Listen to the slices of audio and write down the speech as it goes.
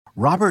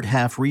Robert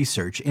Half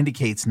research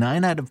indicates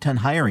 9 out of 10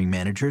 hiring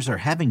managers are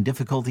having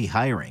difficulty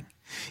hiring.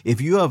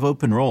 If you have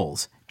open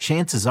roles,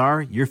 chances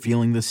are you're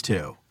feeling this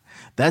too.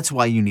 That's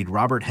why you need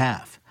Robert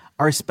Half.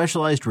 Our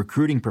specialized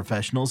recruiting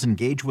professionals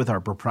engage with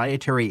our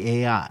proprietary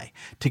AI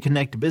to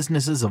connect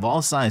businesses of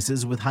all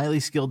sizes with highly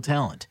skilled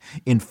talent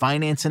in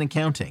finance and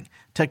accounting,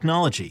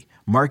 technology,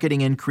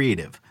 marketing and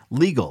creative,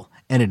 legal,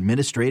 and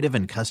administrative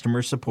and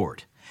customer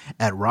support.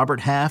 At Robert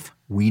Half,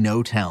 we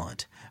know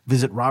talent.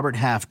 Visit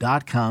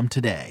roberthalf.com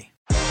today.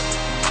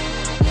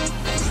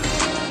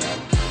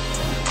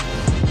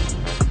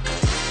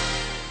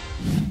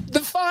 The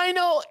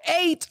final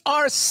 8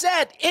 are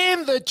set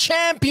in the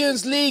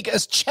Champions League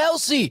as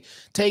Chelsea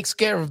takes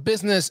care of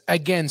business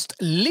against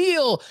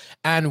Lille.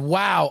 And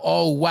wow,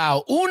 oh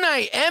wow,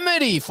 Unai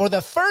Emery, for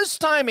the first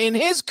time in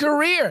his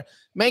career,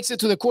 makes it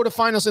to the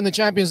quarterfinals in the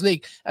Champions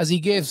League as he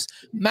gives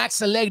Max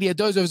Allegri a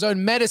dose of his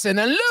own medicine.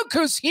 And look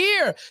who's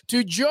here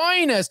to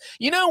join us.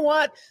 You know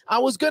what? I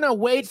was going to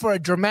wait for a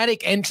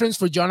dramatic entrance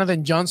for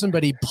Jonathan Johnson,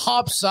 but he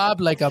pops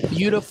up like a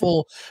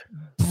beautiful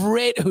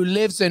Brit who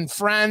lives in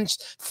France,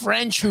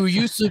 French who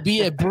used to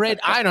be a Brit.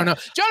 I don't know.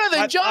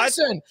 Jonathan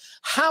Johnson,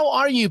 how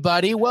are you,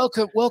 buddy?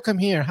 Welcome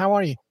here. How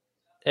are you?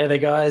 Hey there,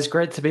 guys.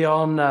 Great to be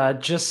on.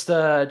 Just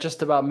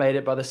about made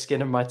it by the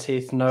skin of my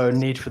teeth. No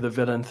need for the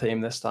villain theme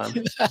this time.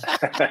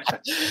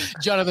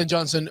 Jonathan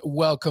Johnson,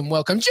 welcome.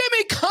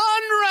 Jimmy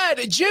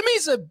Conrad.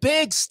 Jimmy's a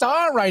big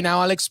star right now.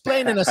 I'll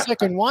explain in a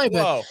second why.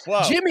 But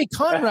whoa. Jimmy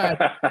Conrad,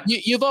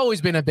 you've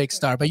always been a big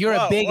star, but you're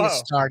a bigger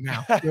star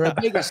now. You're a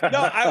bigger star.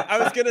 No, I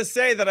was going to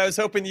say that I was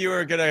hoping you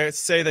were going to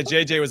say that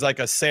JJ was like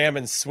a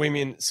salmon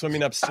swimming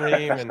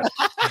upstream and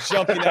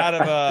jumping out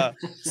of a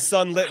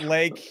sunlit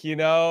lake,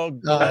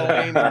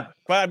 glowing.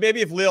 But maybe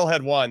if Lille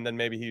had won, then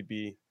maybe he'd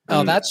be.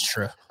 Oh, that's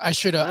true. I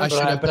should have.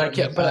 But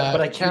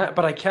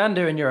I can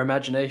do in your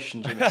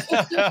imagination, Jimmy.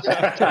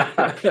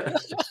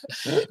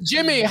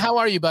 Jimmy, how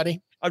are you, buddy?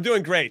 I'm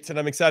doing great, and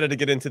I'm excited to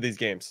get into these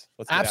games.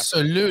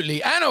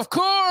 Absolutely. And of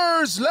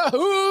course,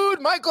 Lahoud,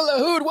 Michael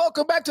Lahoud,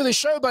 welcome back to the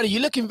show, buddy.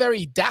 You're looking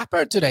very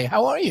dapper today.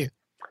 How are you?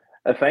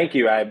 Thank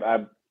you.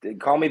 I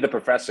call me the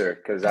professor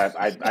because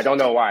I don't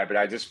know why, but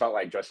I just felt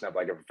like dressing up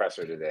like a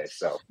professor today.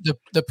 So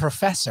the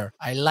professor,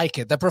 I like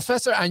it. The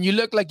professor, and you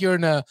look like you're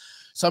in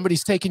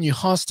somebody's taking you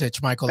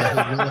hostage, Michael.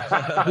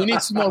 We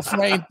need some more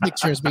framed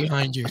pictures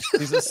behind you.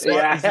 He's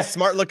a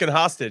smart looking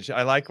hostage.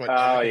 I like what.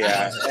 Oh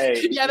yeah,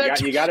 hey, you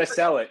got to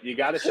sell it. You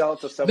got to sell it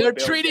to someone. They're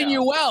treating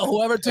you well.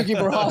 Whoever took you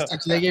for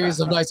hostage, they gave you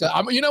some nice.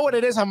 You know what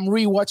it is? I'm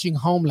rewatching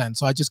Homeland,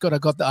 so I just got a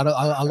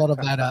lot of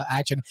that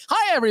action.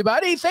 Hi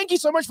everybody! Thank you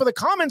so much for the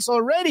comments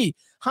already.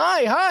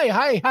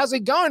 Hi. How's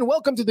it going?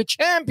 Welcome to the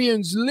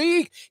Champions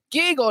League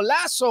Gigo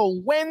Lasso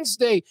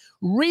Wednesday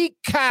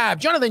recap.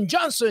 Jonathan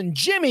Johnson,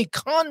 Jimmy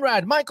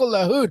Conrad, Michael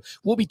Lahoud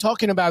will be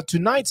talking about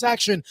tonight's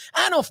action.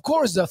 And of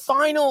course, the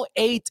final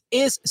 8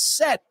 is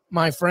set,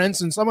 my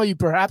friends. And some of you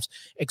perhaps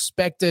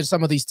expected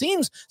some of these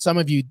teams. Some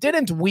of you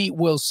didn't. We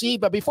will see.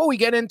 But before we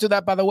get into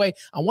that, by the way,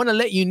 I want to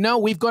let you know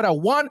we've got a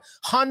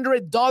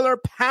 $100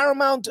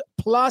 Paramount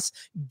Plus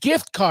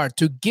gift card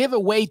to give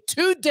away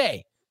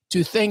today.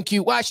 To thank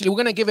you. Well, actually, we're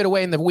going to give it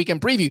away in the weekend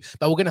preview,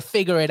 but we're going to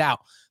figure it out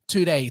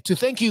today. To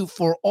thank you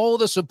for all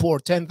the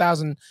support,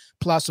 10,000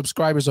 plus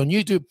subscribers on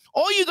YouTube.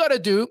 All you got to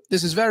do,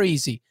 this is very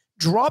easy.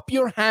 Drop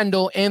your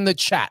handle in the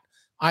chat,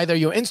 either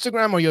your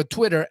Instagram or your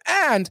Twitter,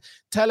 and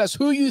tell us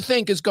who you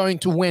think is going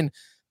to win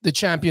the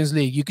Champions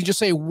League. You can just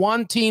say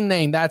one team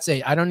name. That's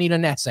it. I don't need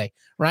an essay,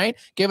 right?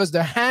 Give us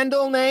the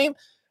handle name,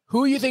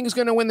 who you think is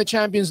going to win the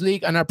Champions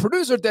League, and our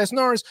producer, Des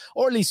Norris,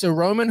 or Lisa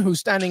Roman, who's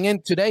standing in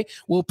today,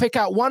 will pick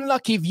out one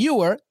lucky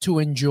viewer to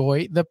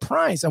enjoy the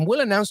prize. And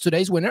we'll announce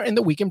today's winner in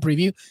the weekend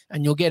preview,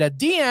 and you'll get a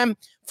DM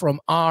from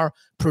our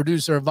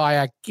producer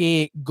via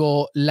Que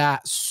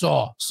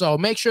Golazo. So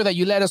make sure that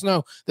you let us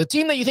know the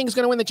team that you think is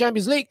going to win the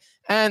Champions League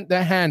and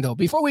the handle.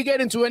 Before we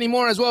get into any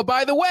more as well,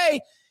 by the way,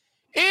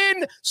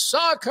 in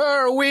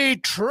soccer, we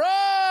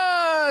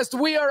trust.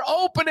 We are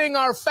opening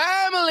our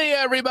family,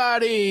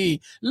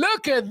 everybody.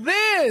 Look at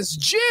this.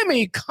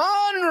 Jimmy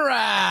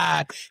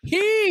Conrad,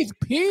 Heath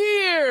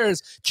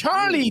Pierce,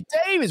 Charlie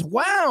Davis.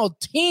 Wow,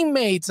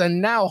 teammates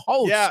and now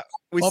hosts. Yeah,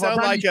 we sound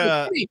like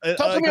Talk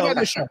to me about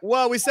the show.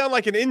 Well, we sound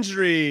like an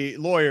injury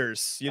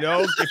lawyers,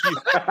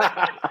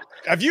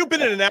 Have you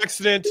been in an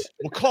accident?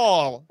 We'll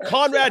call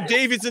Conrad,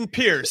 Davies, and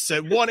Pierce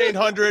at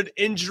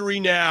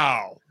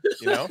 1-800-INJURY-NOW.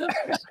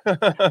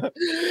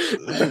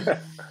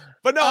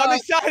 But no, I'm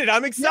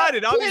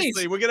excited. Yeah,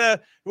 obviously,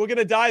 we're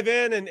gonna dive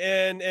in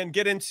and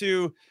get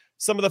into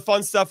some of the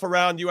fun stuff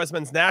around U.S.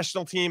 men's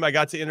national team. I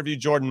got to interview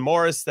Jordan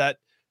Morris. That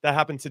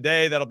happened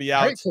today. That'll be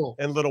out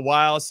in a little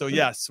while. So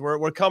yes,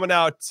 we're coming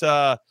out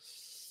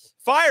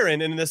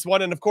firing in this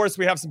one. And of course,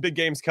 we have some big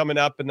games coming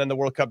up, and then the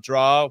World Cup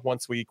draw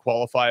once we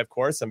qualify. Of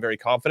course, I'm very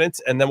confident,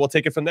 and then we'll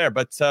take it from there.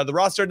 But the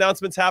roster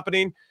announcement's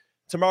happening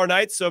tomorrow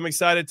night, so I'm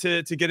excited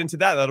to get into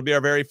that. That'll be our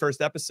very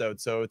first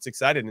episode, so it's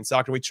exciting. In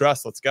Soccer We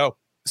Trust. Let's go.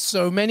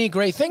 So many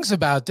great things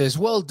about this.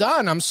 Well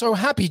done. I'm so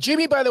happy.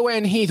 Jimmy, by the way,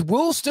 and Heath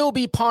will still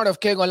be part of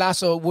Que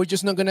Golazo. We're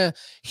just not going to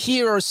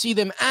hear or see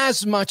them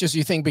as much as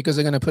you think because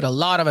they're going to put a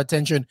lot of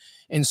attention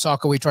in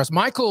Soccer We Trust.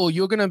 Michael,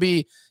 you're going to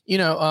be,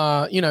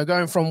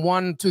 going from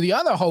one to the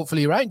other,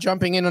 hopefully, right?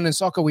 Jumping in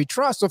Soccer We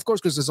Trust, of course,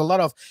 because there's a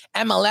lot of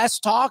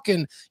MLS talk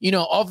and,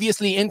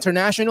 obviously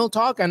international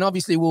talk. And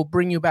obviously we'll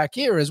bring you back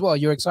here as well.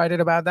 You're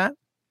excited about that?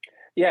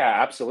 Yeah,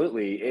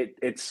 absolutely.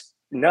 It's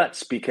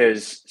nuts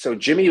because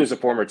Jimmy was a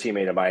former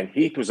teammate of mine.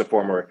 Heath was a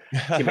former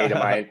teammate of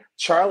mine.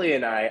 Charlie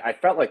and I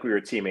felt like we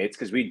were teammates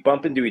because we'd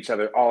bump into each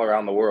other all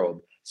around the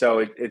world.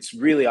 So it's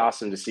really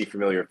awesome to see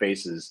familiar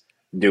faces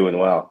doing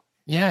well.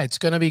 Yeah, it's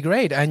going to be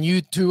great. And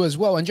you too as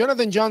well. And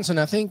Jonathan Johnson,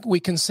 I think we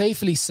can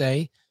safely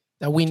say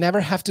that we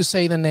never have to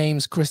say the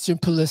names Christian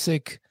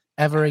Pulisic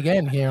ever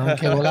again here on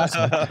Que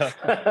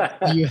Golazo.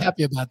 Are you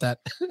happy about that?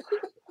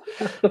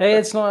 Hey,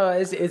 it's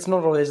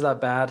not always that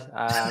bad.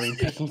 I mean,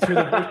 picking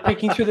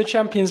through the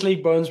Champions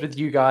League bones with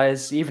you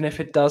guys, even if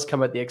it does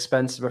come at the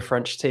expense of a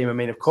French team. I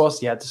mean, of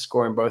course, you had to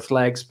score in both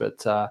legs,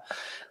 but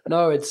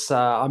no, it's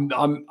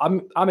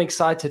I'm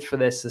excited for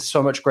this. There's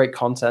so much great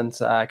content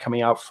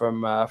coming out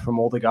from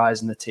all the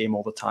guys in the team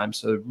all the time.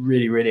 So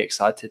really, really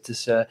excited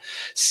to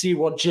see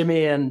what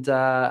Jimmy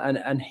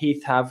and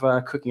Heath have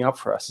cooking up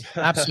for us.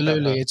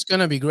 Absolutely, it's going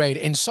to be great.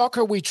 In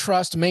Soccer We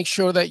Trust, make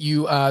sure that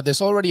you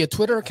there's already a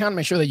Twitter account.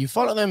 Make sure that you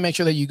follow them. Make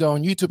sure that you go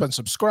on YouTube and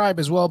subscribe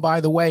as well.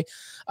 By the way,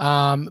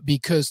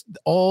 because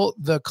all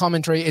the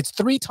commentary, it's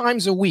 3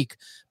 times a week,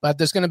 but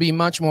there's going to be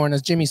much more. And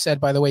as Jimmy said,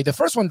 by the way, the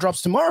first one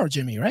drops tomorrow,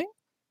 Jimmy, right?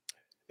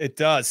 It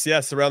does,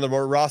 yes, around the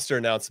roster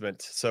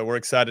announcement. So we're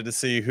excited to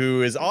see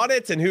who is on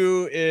it and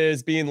who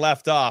is being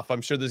left off.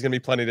 I'm sure there's going to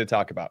be plenty to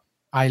talk about.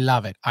 I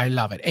love it. I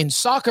love it. In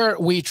Soccer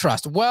We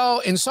Trust. Well,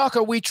 in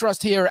Soccer We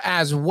Trust here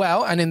as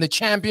well. And in the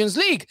Champions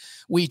League,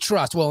 we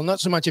trust. Well, not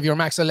so much if you're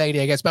Max Lady,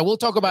 I guess, but we'll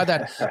talk about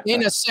that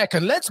in a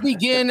second. Let's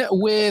begin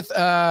with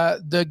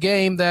the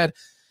game that,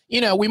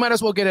 we might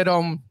as well get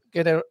on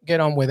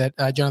with it,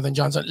 Jonathan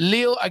Johnson.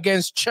 Lille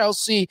against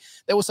Chelsea.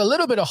 There was a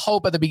little bit of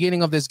hope at the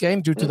beginning of this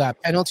game due to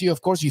that penalty.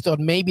 Of course, you thought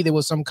maybe there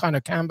was some kind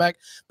of comeback,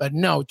 but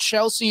no.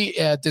 Chelsea,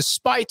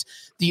 despite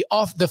the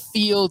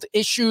off-the-field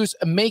issues,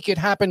 make it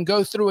happen,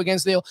 go through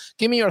against Lille.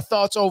 Give me your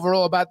thoughts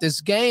overall about this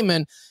game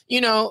and,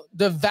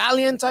 the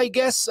valiant, I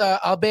guess,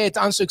 albeit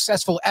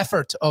unsuccessful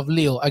effort of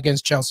Lille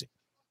against Chelsea.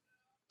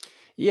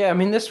 Yeah, I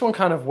mean, this one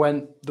kind of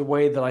went the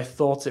way that I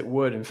thought it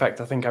would. In fact,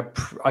 I think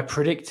I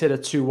predicted a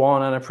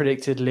 2-1 and I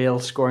predicted Lille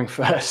scoring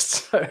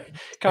first. So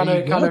kind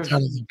of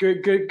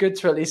good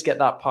to at least get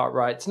that part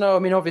right. No, I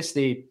mean,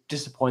 obviously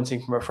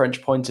disappointing from a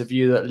French point of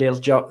view that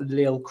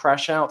Lille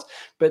crash out.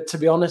 But to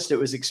be honest, it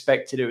was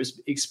expected. It was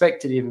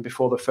expected even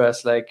before the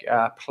first leg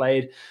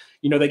played.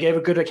 They gave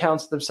a good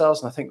account of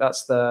themselves, and I think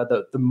that's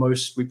the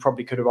most we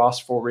probably could have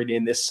asked for really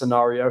in this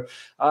scenario.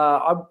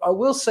 I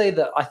will say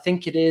that I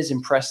think it is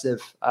impressive,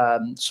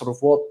 sort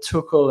of what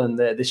Tuchel and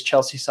this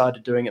Chelsea side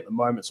are doing at the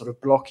moment, sort of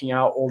blocking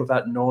out all of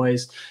that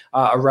noise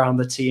around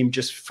the team,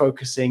 just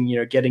focusing,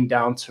 getting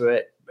down to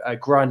it.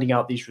 Grinding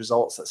out these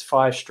results. That's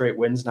 5 straight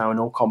wins now in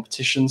all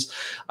competitions,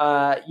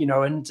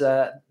 and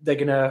they're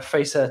going to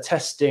face a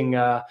testing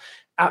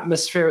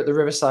atmosphere at the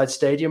Riverside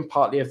Stadium,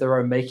 partly of their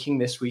own making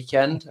this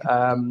weekend.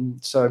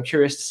 So I'm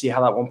curious to see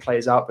how that one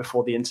plays out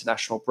before the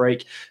international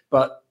break.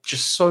 But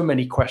just so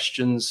many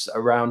questions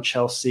around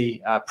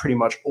Chelsea, pretty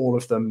much all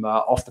of them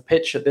off the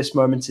pitch at this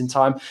moment in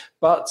time.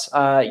 But,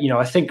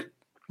 I think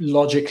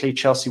logically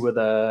Chelsea were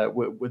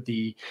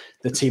the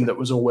team that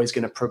was always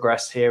going to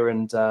progress here.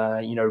 And,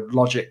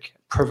 logic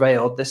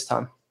prevailed this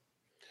time.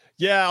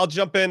 Yeah, I'll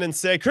jump in and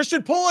say,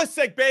 Christian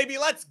Pulisic, baby,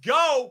 let's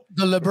go.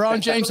 The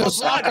LeBron James of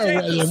soccer,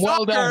 William.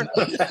 Well done.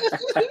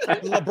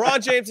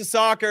 LeBron James of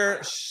soccer.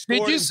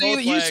 Did you see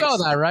that? You saw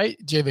that, right,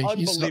 Jimmy?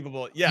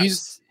 Unbelievable.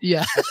 Yes.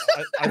 Yeah.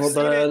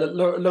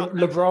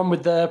 LeBron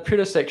with the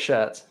Pulisic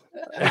shirt.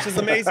 Which is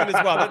amazing as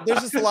well.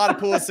 There's just a lot of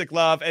Pulisic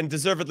love, and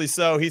deservedly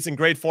so. He's in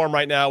great form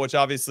right now, which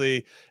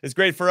obviously is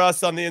great for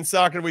us on the In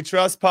Soccer We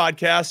Trust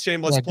podcast.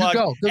 Shameless plug.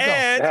 Good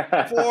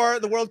go. For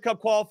the World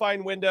Cup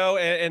qualifying window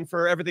and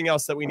for everything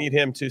else that we need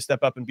him to step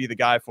up and be the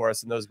guy for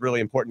us in those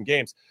really important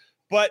games.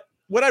 But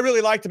what I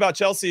really liked about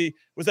Chelsea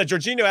was that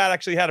Jorginho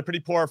actually had a pretty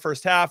poor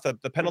first half. The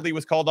penalty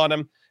was called on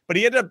him, but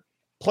he ended up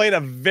playing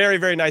a very,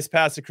 very nice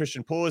pass to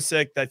Christian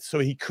Pulisic so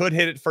he could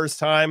hit it first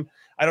time.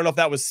 I don't know if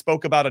that was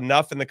spoke about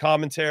enough in the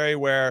commentary,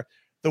 where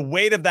the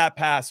weight of that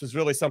pass was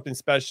really something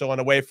special and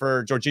a way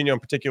for Jorginho in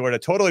particular to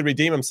totally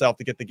redeem himself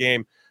to get the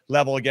game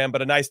level again.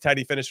 But a nice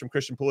tidy finish from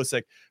Christian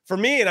Pulisic. For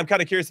me, and I'm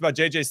kind of curious about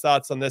JJ's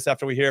thoughts on this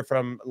after we hear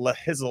from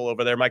Lahizzle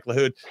over there, Mike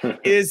Lahoud,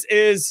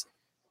 is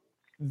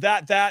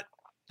that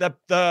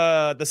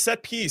the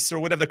set piece or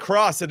whatever, the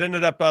cross that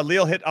ended up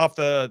Lille hit off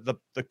the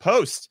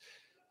post.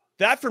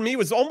 That for me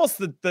was almost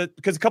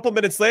because a couple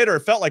minutes later,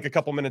 it felt like a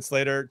couple minutes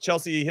later,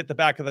 Chelsea hit the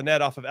back of the net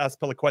off of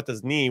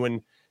Azpilicueta's knee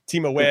when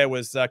Timo Weah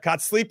was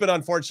caught sleeping,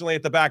 unfortunately,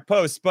 at the back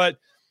post. But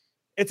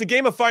it's a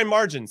game of fine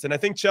margins, and I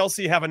think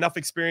Chelsea have enough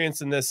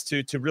experience in this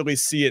to really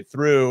see it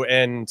through.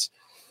 And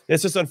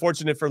It's just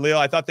unfortunate for Lille.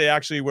 I thought they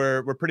actually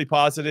were pretty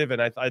positive,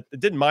 and I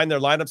didn't mind their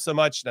lineup so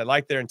much, and I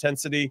liked their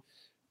intensity.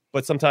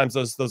 But sometimes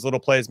those little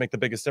plays make the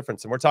biggest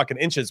difference. And we're talking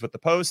inches with the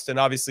post. And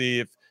obviously,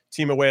 if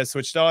team away has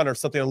switched on or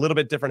something a little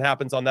bit different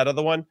happens on that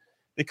other one,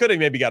 they could have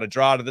maybe got a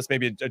draw to this.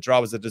 Maybe a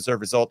draw was a deserved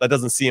result. That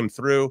doesn't see him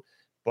through.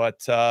 But,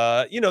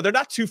 they're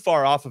not too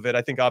far off of it.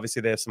 I think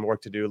obviously they have some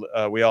work to do.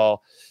 We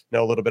all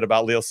know a little bit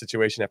about Lille's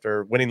situation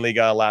after winning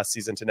Liga last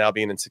season to now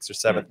being in 6th or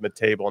 7th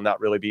mid-table and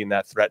not really being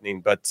that threatening.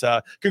 But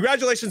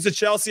congratulations to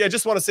Chelsea. I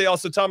just want to say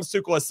also Thomas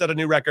Tuchel has set a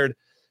new record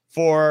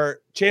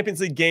for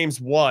Champions League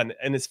games won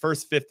in his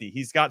first 50.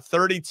 He's got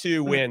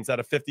 32 wins out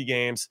of 50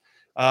 games.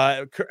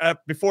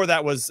 Before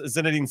that was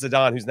Zinedine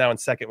Zidane, who's now in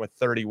second with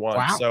 31.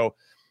 Wow.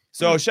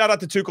 So shout out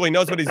to Tuchel. He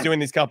knows what he's doing in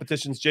these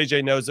competitions.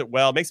 JJ knows it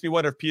well. Makes me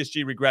wonder if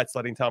PSG regrets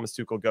letting Thomas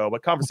Tuchel go.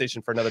 But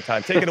conversation for another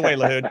time. Take it away,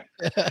 Lahoud.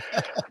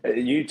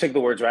 You took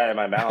the words right out of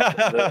my mouth.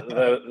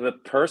 The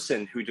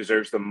person who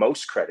deserves the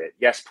most credit,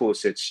 yes,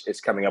 Pulisic is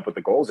coming up with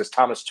the goals, is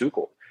Thomas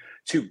Tuchel.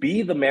 To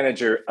be the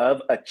manager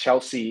of a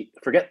Chelsea,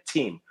 forget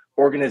team,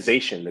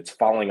 organization that's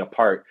falling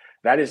apart,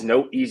 that is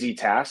no easy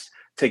task.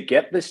 To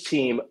get this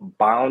team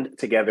bound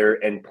together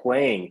and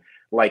playing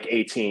like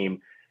a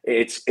team,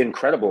 it's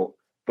incredible.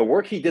 The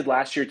work he did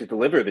last year to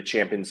deliver the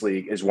Champions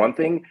League is one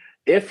thing.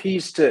 If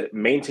he's to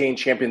maintain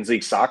Champions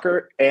League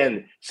soccer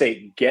and,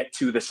 say, get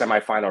to the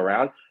semifinal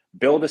round,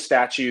 build a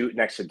statue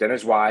next to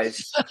Dennis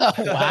Wise. I'm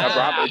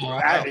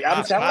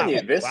telling you,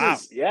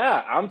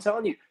 I'm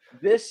telling you,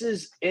 this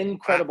is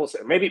incredible.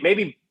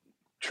 Maybe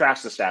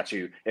trash the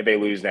statue if they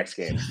lose next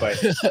game.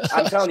 But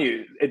I'm telling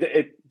you,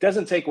 it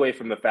doesn't take away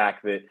from the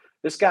fact that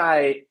this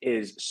guy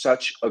is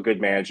such a good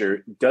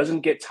manager,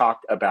 doesn't get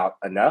talked about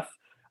enough.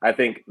 I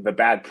think the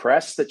bad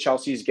press that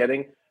Chelsea's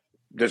getting,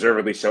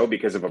 deservedly so,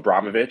 because of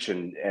Abramovich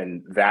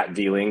and that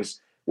dealings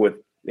with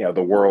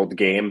the world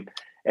game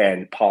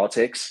and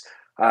politics,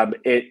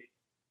 it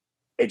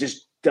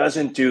just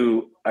doesn't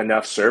do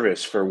enough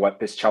service for what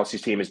this Chelsea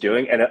team is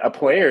doing. And a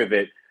player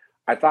that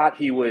I thought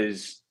he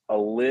was a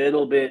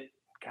little bit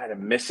kind of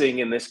missing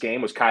in this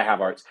game was Kai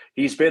Havertz.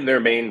 He's been their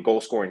main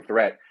goal-scoring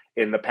threat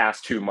in the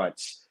past 2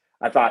 months.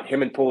 I thought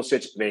him and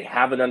Pulisic, they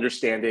have an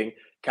understanding.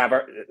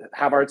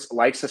 Havertz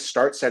likes to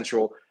start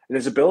central, and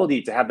his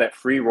ability to have that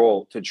free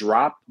roll to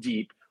drop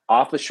deep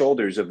off the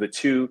shoulders of the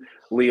two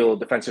Lille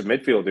defensive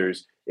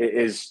midfielders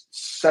is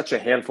such a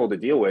handful to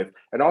deal with.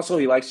 And also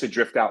he likes to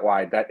drift out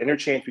wide. That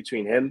interchange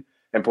between him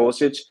and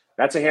Pulisic,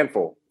 that's a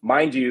handful.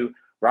 Mind you,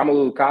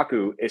 Romelu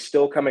Lukaku is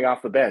still coming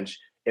off the bench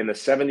in the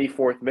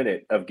 74th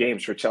minute of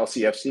games for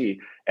Chelsea FC,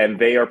 and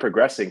they are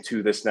progressing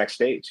to this next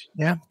stage.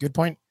 Yeah, good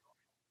point.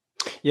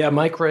 Yeah,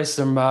 Mike raised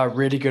some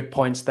really good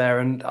points there.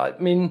 And I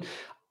mean,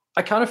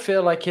 I kind of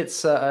feel like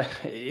it's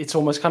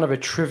almost kind of a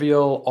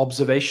trivial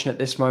observation at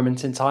this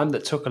moment in time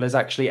that Tuchel is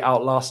actually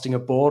outlasting a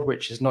board,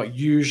 which is not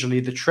usually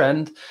the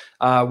trend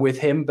with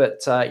him.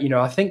 But,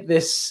 I think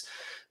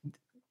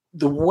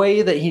the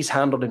way that he's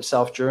handled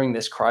himself during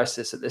this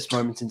crisis at this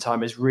moment in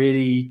time is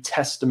really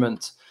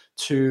testament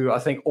to, I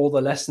think, all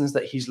the lessons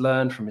that he's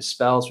learned from his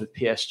spells with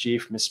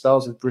PSG, from his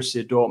spells with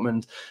Borussia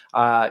Dortmund.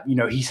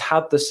 He's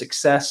had the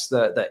success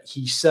that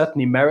he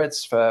certainly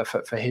merits for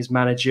his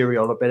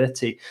managerial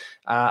ability.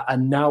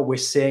 And now we're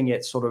seeing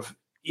it sort of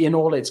in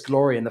all its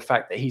glory in the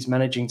fact that he's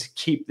managing to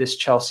keep this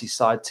Chelsea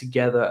side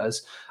together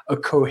as a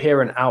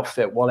coherent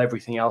outfit while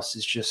everything else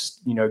is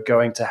just,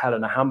 going to hell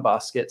in a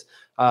handbasket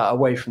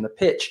away from the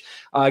pitch.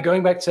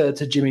 Going back to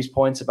Jimmy's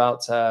point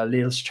about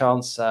Lille's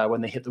chance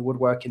when they hit the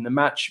woodwork in the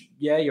match.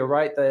 Yeah, you're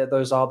right.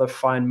 Those are the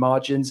fine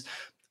margins.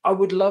 I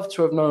would love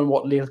to have known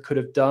what Lille could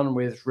have done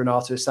with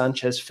Renato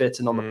Sanchez fit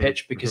and on the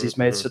pitch, because he's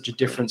made such a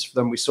difference for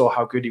them. We saw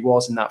how good he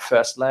was in that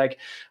first leg.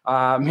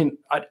 I'd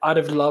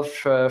have loved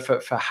for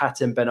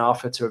Hatem Ben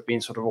Arfa to have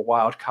been sort of a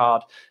wild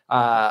card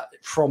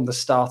from the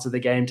start of the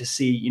game to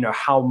see,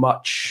 how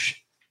much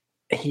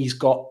he's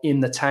got in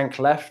the tank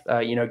left,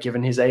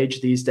 given his age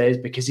these days,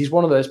 because he's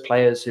one of those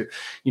players who,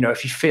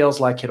 if he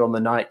feels like it on the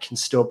night, can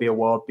still be a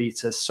world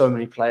beater. So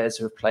many players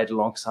who have played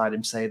alongside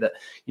him say that,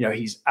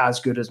 he's as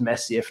good as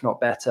Messi, if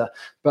not better.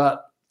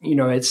 But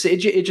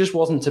it just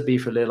wasn't to be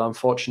for Lille,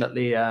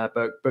 unfortunately.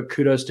 But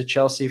kudos to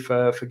Chelsea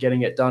for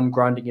getting it done,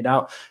 grinding it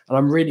out. And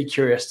I'm really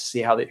curious to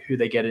see who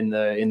they get in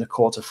the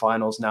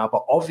quarterfinals now.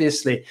 But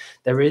obviously,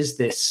 there is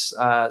this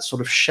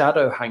sort of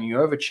shadow hanging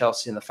over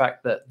Chelsea, and the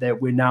fact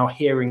that we're now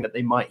hearing that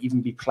they might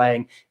even be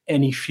playing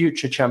any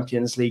future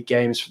Champions League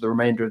games for the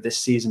remainder of this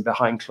season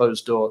behind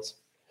closed doors.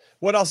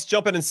 What I'll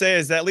jump in and say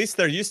is that at least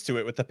they're used to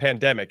it with the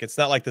pandemic. It's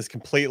not like this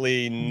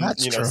completely,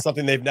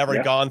 something they've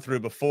never gone through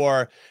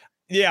before.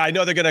 Yeah, I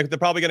know they're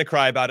probably gonna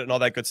cry about it and all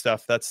that good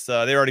stuff. That's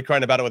they're already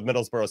crying about it with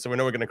Middlesbrough, so we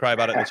know we're gonna cry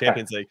about it in the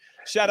Champions League.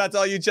 Shout out to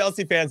all you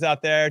Chelsea fans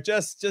out there.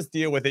 Just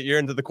deal with it. You're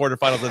into the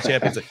quarterfinals of the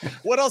Champions League.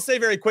 What I'll say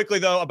very quickly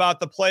though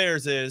about the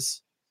players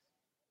is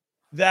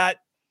that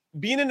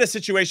being in a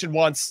situation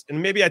once,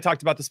 and maybe I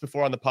talked about this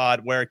before on the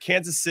pod, where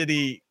Kansas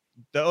City,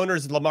 the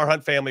owners of the Lamar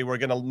Hunt family were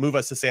gonna move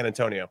us to San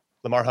Antonio,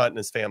 Lamar Hunt and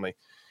his family.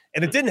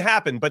 And it didn't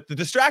happen, but the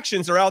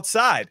distractions are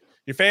outside.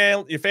 your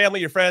family,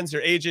 your friends,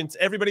 your agents,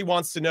 everybody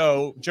wants to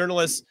know,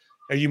 journalists,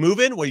 are you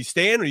moving? Are you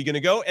staying? Are you going to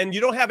go? And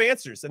you don't have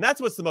answers. And that's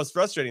what's the most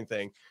frustrating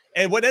thing.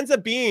 And what ends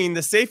up being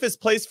the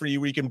safest place for you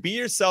where you can be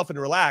yourself and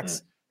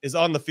relax is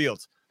on the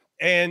field.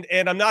 And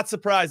I'm not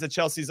surprised that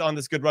Chelsea's on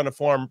this good run of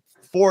form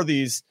for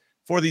these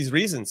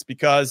reasons,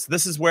 because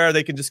this is where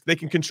they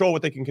can control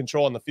what they can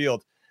control on the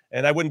field.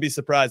 And I wouldn't be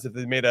surprised if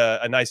they made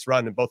a nice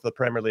run in both the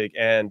Premier League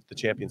and the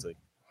Champions League.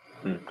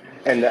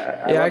 And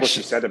I love what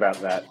you said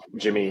about that,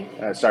 Jimmy.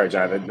 Sorry,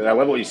 Jonathan. But I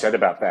love what you said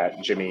about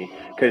that, Jimmy,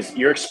 because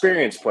your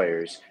experienced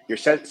players, your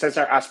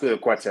Cesar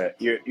Azpilicueta,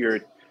 your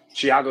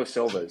Thiago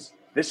Silvas,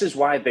 this is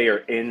why they are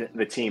in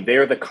the team. They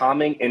are the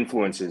calming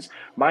influences.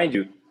 Mind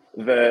you,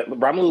 the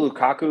Romelu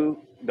Lukaku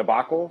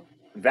debacle,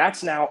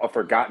 that's now a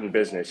forgotten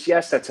business.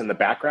 Yes, that's in the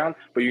background,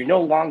 but you're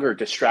no longer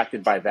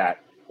distracted by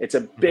that. It's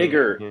a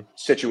bigger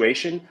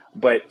situation,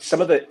 but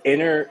some of the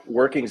inner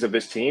workings of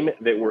this team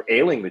that were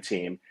ailing the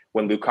team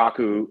when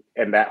Lukaku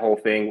and that whole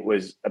thing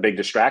was a big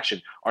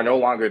distraction are no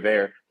longer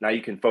there. Now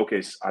you can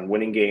focus on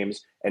winning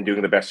games and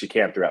doing the best you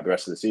can throughout the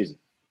rest of the season.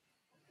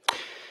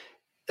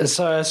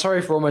 So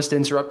sorry for almost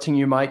interrupting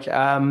you, Mike.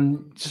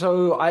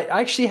 So I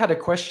actually had a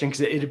question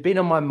because it had been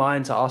on my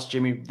mind to ask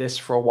Jimmy this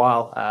for a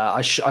while.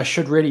 I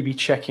should really be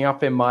checking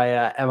up in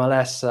my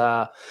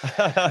MLS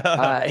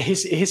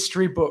his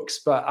history books.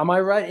 But am I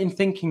right in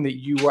thinking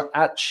that you were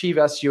at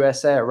Chivas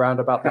USA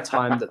around about the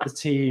time that the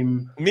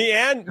team me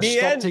and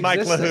Mike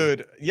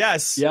Lahoud?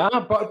 Yes. Yeah,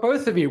 but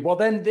both of you. Well,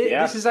 then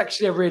this is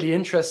actually a really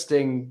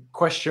interesting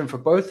question for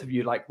both of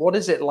you. Like, what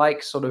is it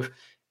like, sort of,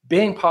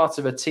 being part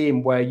of a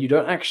team where you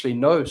don't actually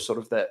know sort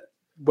of that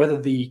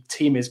whether the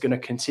team is going to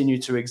continue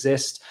to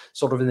exist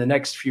sort of in the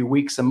next few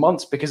weeks and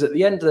months? Because at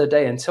the end of the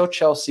day, until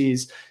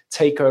Chelsea's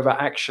takeover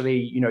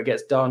actually,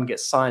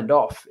 gets signed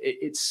off,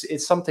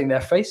 it's something they're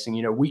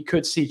facing. We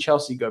could see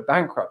Chelsea go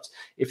bankrupt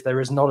if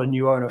there is not a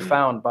new owner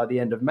found by the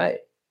end of May.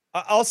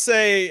 I'll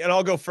say, and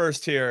I'll go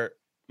first here,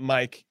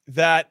 Mike,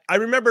 that I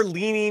remember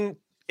leaning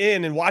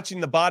in and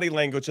watching the body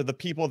language of the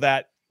people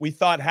that we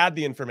thought had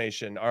the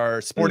information, our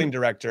sporting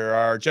director,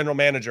 our general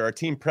manager, our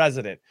team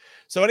president.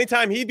 So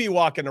anytime he'd be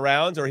walking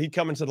around or he'd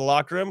come into the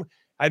locker room,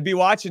 I'd be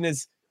watching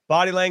his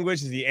body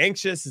language. Is he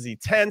anxious? Is he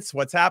tense?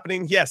 What's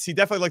happening? Yes, he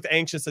definitely looked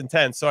anxious and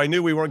tense. So I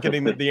knew we weren't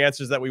getting the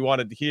answers that we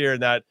wanted to hear,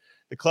 and that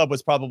the club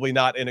was probably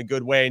not in a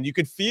good way. And you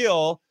could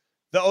feel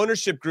the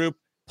ownership group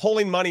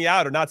pulling money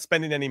out or not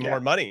spending any more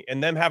money,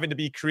 and them having to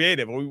be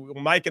creative.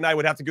 Mike and I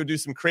would have to go do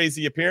some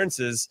crazy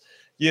appearances,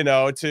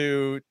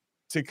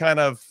 to kind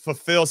of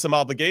fulfill some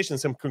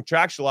obligations, some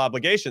contractual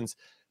obligations,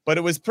 but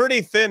it was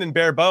pretty thin and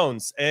bare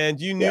bones.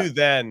 And you knew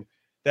then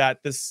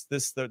that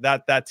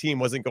that team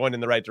wasn't going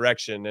in the right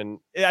direction. And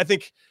I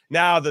think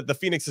now that the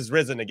Phoenix has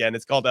risen again,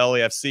 it's called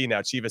LAFC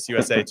now, Chivas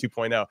USA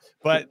 2.0.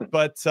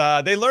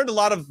 But they learned a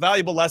lot of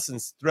valuable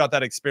lessons throughout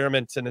that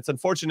experiment, and it's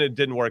unfortunate it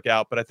didn't work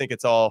out, but I think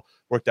it's all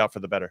worked out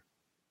for the better.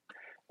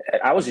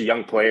 I was a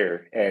young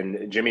player,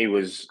 and Jimmy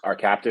was our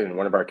captain and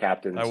one of our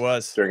captains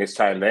during his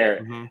time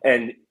there.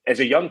 And as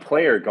a young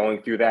player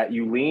going through that,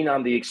 you lean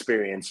on the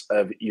experience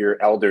of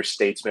your elder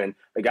statesmen.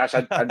 Like, gosh,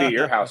 I'd be at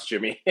your house,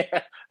 Jimmy,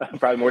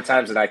 probably more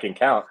times than I can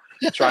count,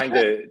 trying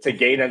to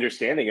gain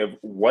understanding of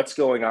what's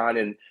going on.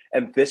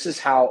 And this is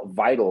how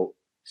vital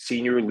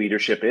senior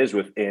leadership is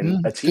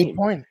within a team. Good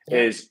point.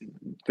 Is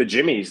the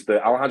Jimmys,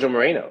 the Alejandro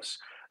Morenos.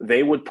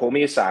 They would pull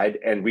me aside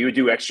and we would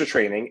do extra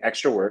training,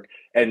 extra work,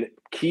 and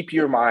keep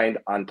your mind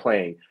on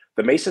playing.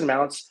 The Mason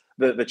Mounts,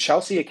 the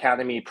Chelsea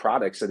Academy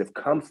products that have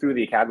come through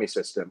the academy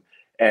system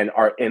and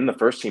are in the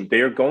first team, they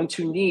are going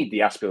to need the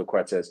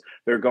Azpilicuetas.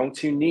 They're going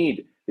to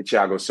need the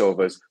Thiago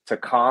Silvas to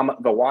calm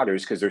the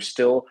waters, because there's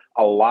still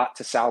a lot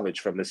to salvage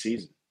from the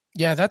season.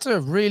 Yeah, that's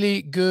a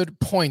really good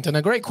point and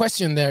a great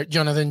question there,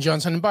 Jonathan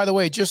Johnson. And by the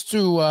way, just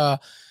to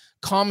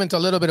comment a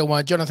little bit on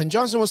what Jonathan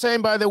Johnson was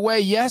saying, by the way,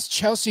 yes,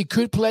 Chelsea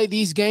could play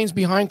these games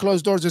behind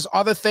closed doors. There's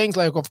other things,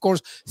 like, of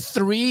course,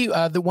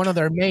 one of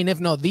their main, if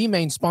not the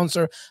main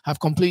sponsor, have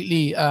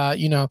completely,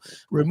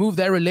 removed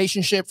their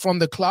relationship from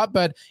the club.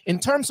 But in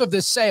terms of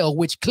the sale,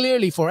 which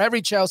clearly for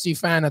every Chelsea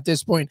fan at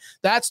this point,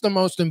 that's the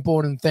most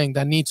important thing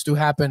that needs to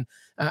happen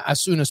as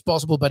soon as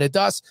possible. But it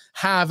does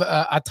have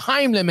a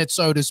time limit,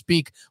 so to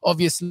speak,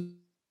 obviously.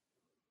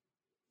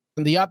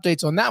 And the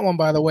updates on that one,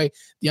 by the way,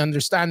 the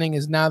understanding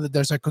is now that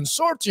there's a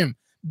consortium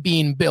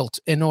being built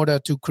in order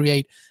to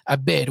create a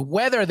bid.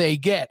 Whether they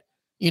get,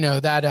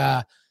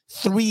 that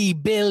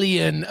 $3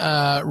 billion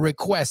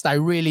request, I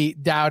really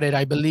doubt it.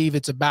 I believe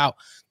it's about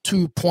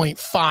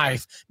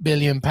 £2.5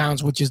 billion,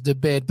 which is the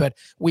bid, but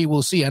we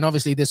will see. And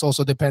obviously this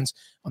also depends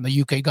on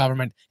the UK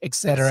government,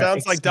 etc.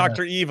 Sounds like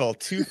Dr. Evil.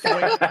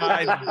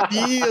 $2.5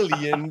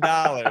 billion.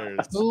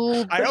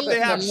 I hope they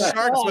have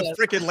sharks with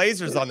freaking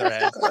lasers on their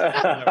heads.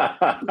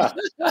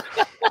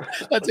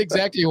 That's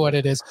exactly what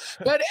it is.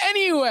 But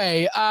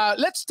anyway,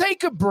 let's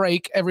take a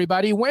break,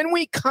 everybody. When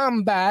we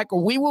come back,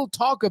 we will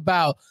talk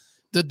about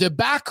the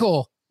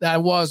debacle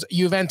that was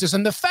Juventus,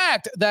 and the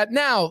fact that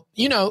now,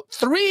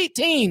 3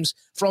 teams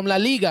from La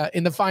Liga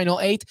in the final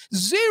 8,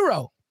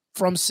 0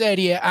 from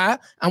Serie A,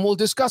 and we'll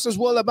discuss as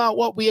well about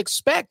what we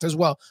expect as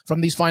well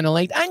from these final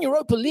 8 and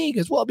Europa League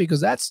as well,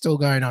 because that's still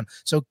going on.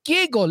 So,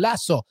 Que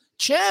Golazo,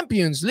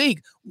 Champions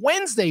League,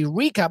 Wednesday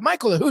recap.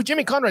 Michael Who,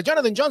 Jimmy Conrad,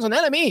 Jonathan Johnson,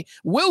 LME.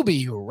 We'll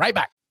be right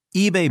back.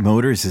 eBay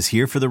Motors is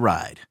here for the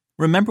ride.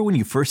 Remember when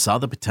you first saw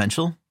the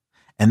potential?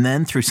 And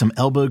then through some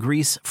elbow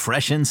grease,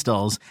 fresh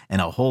installs,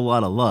 and a whole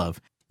lot of love,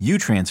 you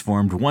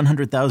transformed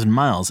 100,000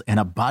 miles and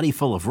a body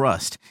full of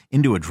rust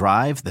into a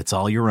drive that's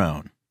all your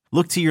own.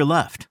 Look to your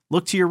left.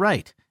 Look to your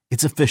right.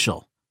 It's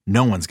official.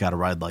 No one's got a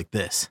ride like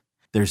this.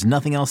 There's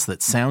nothing else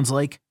that sounds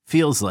like,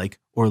 feels like,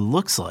 or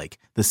looks like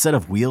the set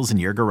of wheels in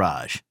your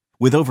garage.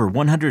 With over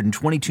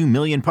 122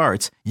 million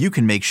parts, you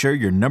can make sure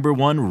your number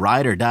one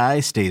ride or die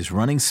stays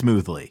running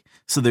smoothly.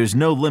 So there's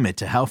no limit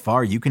to how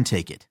far you can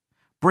take it.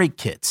 Brake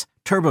kits,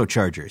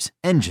 turbochargers,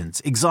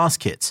 engines, exhaust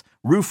kits,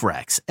 roof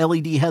racks,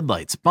 LED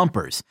headlights,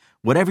 bumpers,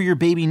 whatever your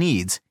baby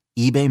needs,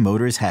 eBay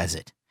Motors has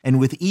it. And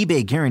with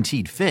eBay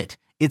Guaranteed Fit,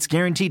 it's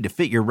guaranteed to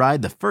fit your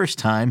ride the first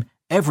time,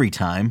 every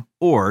time,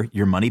 or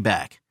your money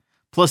back.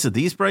 Plus at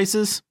these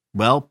prices,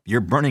 well,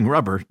 you're burning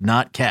rubber,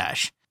 not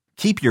cash.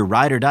 Keep your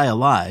ride or die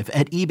alive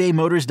at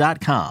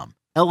ebaymotors.com.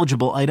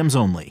 Eligible items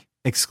only.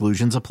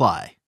 Exclusions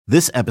apply.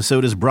 This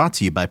episode is brought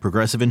to you by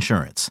Progressive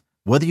Insurance.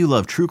 Whether you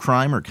love true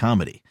crime or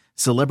comedy,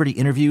 celebrity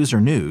interviews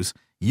or news,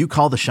 you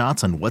call the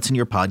shots on what's in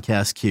your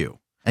podcast queue.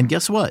 And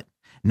guess what?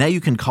 Now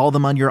you can call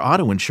them on your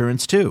auto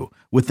insurance too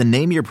with the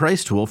Name Your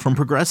Price tool from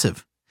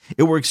Progressive.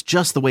 It works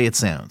just the way it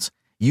sounds.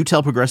 You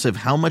tell Progressive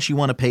how much you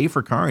want to pay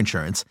for car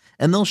insurance,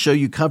 and they'll show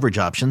you coverage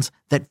options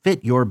that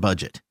fit your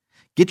budget.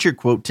 Get your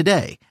quote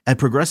today at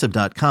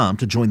Progressive.com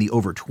to join the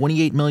over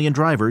 28 million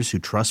drivers who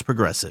trust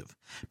Progressive.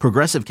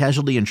 Progressive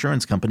Casualty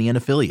Insurance Company and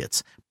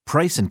Affiliates.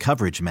 Price and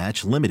coverage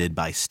match limited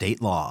by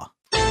state law.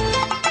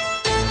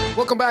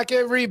 Welcome back,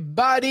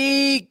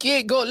 everybody.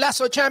 Que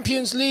Golazo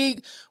Champions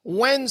League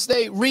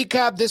Wednesday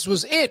recap. This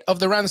was it of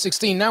the round of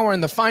 16. Now we're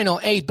in the final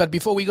 8. But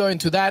before we go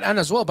into that, and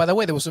as well, by the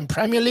way, there was some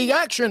Premier League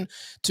action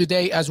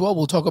today as well.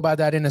 We'll talk about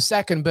that in a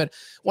second. But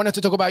wanted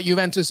to talk about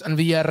Juventus and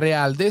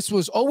Villarreal. This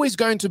was always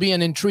going to be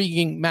an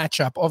intriguing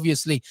matchup,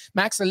 obviously.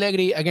 Max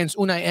Allegri against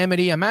Unai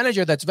Emery, a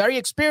manager that's very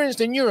experienced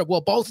in Europe.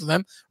 Well, both of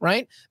them,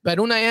 right? But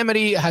Unai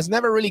Emery has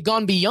never really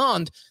gone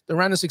beyond the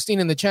round of 16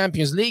 in the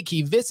Champions League.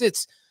 He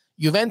visits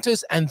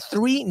Juventus and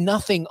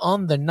 3-0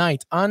 on the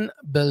night.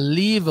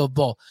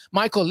 Unbelievable.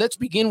 Michael, let's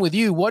begin with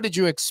you. What did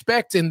you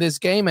expect in this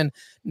game? And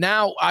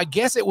now I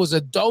guess it was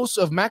a dose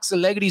of Max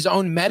Allegri's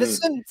own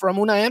medicine from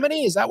Unai Emery.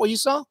 Is that what you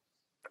saw?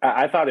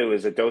 I thought it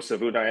was a dose of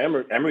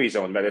Unai Emery's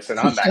own medicine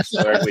on Max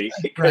Allegri.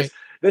 Because right.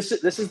 This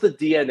is the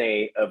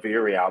DNA of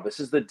Villarreal. This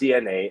is the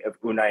DNA of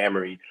Unai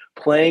Emery,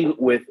 playing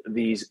with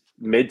these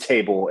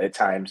mid-table at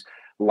times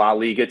La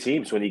Liga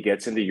teams when he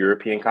gets into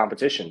European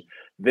competition.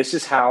 This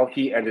is how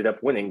he ended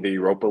up winning the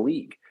Europa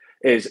League,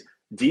 is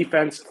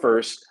defense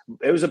first.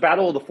 It was a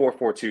battle of the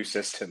 4-4-2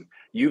 system.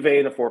 Juve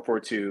in the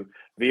 4-4-2,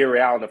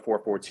 Villarreal in the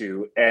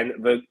 4-4-2. And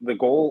the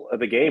goal of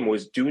the game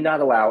was do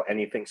not allow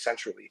anything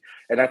centrally.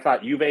 And I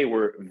thought Juve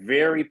were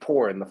very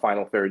poor in the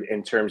final third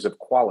in terms of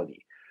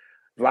quality.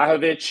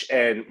 Vlahovic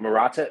and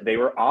Morata, they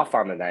were off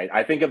on the night.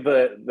 I think of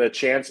the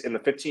chance in the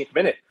 15th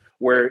minute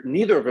where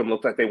neither of them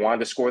looked like they wanted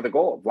to score the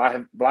goal.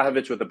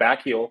 Vlahovic with the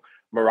back heel,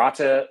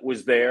 Morata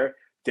was there,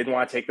 didn't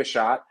want to take the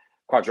shot.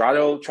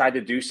 Cuadrado tried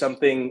to do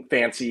something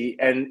fancy.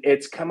 And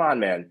it's, come on,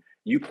 man.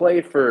 You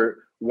play for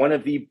one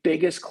of the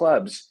biggest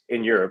clubs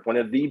in Europe, one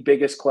of the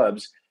biggest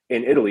clubs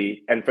in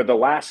Italy. And for the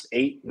last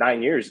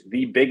 8-9 years,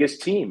 the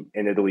biggest team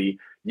in Italy.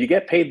 You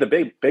get paid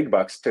the big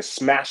bucks to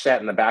smash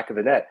that in the back of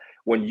the net.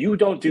 When you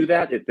don't do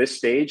that at this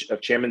stage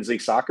of Champions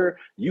League soccer,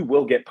 you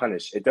will get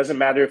punished. It doesn't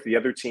matter if the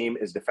other team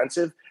is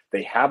defensive.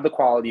 They have the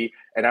quality.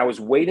 And I was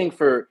waiting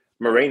for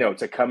Moreno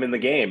to come in the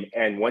game.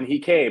 And when he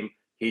came,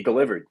 he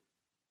delivered.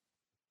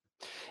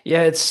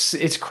 Yeah,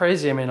 it's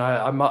crazy. I mean,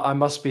 I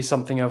must be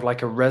something of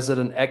like a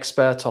resident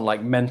expert on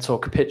like mental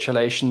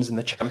capitulations in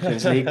the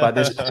Champions League by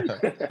this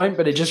point,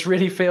 but it just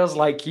really feels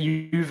like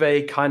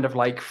Juve kind of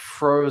like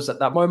froze at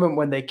that moment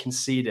when they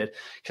conceded,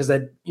 because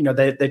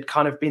they'd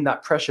kind of been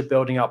that pressure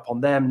building up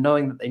on them,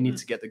 knowing that they need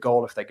to get the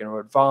goal if they're going to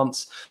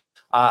advance.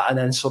 And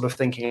then sort of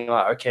thinking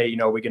like, okay,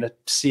 we're going to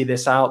see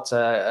this out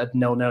at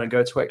 0-0 and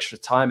go to extra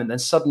time. And then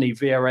suddenly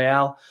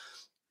Villarreal,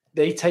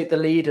 they take the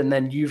lead, and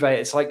then Juve,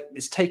 it's like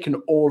it's taken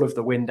all of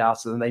the wind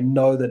out of them. They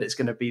know that it's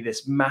going to be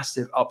this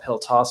massive uphill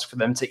task for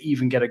them to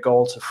even get a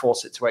goal to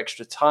force it to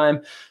extra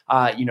time.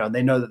 And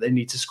they know that they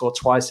need to score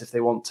twice if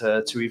they want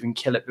to even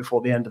kill it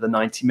before the end of the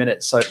 90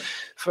 minutes. So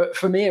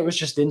for me, it was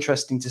just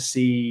interesting to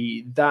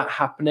see that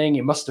happening.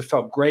 It must have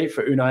felt great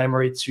for Unai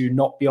Emery to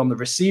not be on the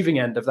receiving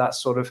end of that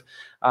sort of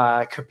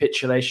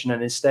capitulation,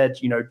 and instead,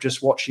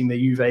 just watching the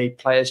Juve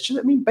players,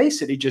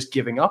 basically just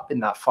giving up in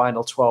that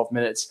final 12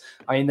 minutes.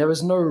 I mean, there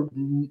was no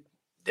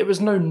there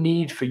was no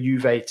need for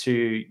Juve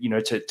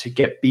to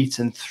get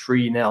beaten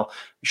 3-0.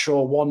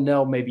 Sure,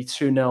 1-0, maybe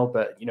 2-0,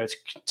 but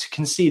to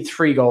concede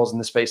 3 goals in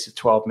the space of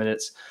 12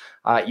 minutes.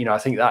 I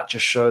think that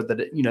just showed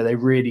that they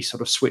really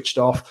sort of switched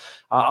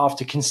off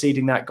after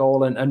conceding that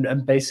goal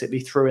and basically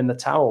threw in the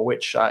towel,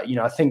 which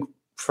I think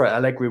for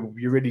Allegri would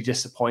be really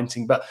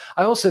disappointing. But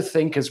I also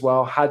think as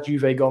well, had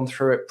Juve gone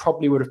through it,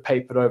 probably would have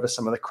papered over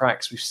some of the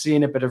cracks. We've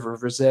seen a bit of a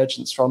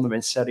resurgence from them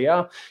in Serie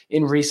A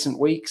in recent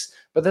weeks,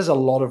 but there's a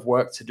lot of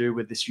work to do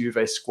with this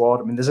Juve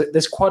squad. I mean,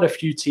 there's quite a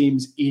few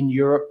teams in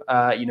Europe,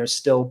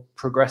 still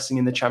progressing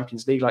in the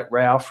Champions League, like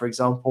Real, for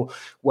example,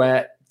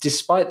 where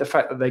despite the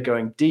fact that they're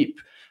going deep,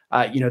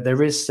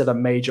 there is still a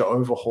major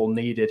overhaul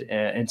needed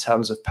in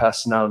terms of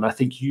personnel. And I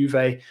think Juve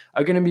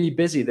are going to be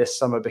busy this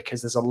summer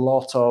because there's a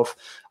lot of,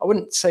 I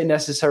wouldn't say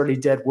necessarily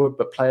dead wood,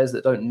 but players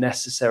that don't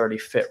necessarily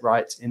fit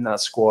right in that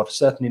squad.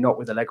 Certainly not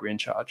with Allegri in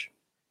charge.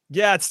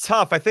 Yeah, it's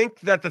tough. I think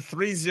that the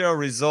 3-0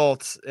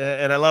 result,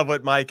 and I love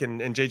what Mike and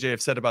JJ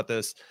have said about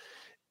this,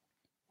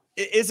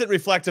 it isn't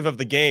reflective of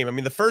the game. I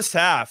mean, the first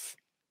half,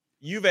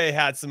 Juve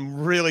had some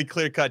really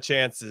clear-cut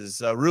chances.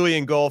 Rui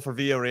in goal for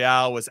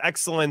Villarreal was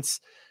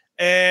excellent.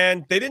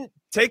 And they didn't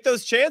take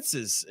those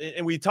chances.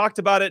 And we talked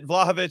about it.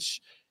 Vlahovic,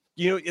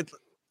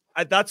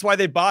 that's why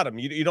they bought him.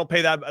 You don't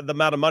pay the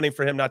amount of money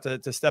for him not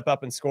to step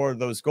up and score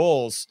those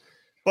goals.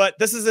 But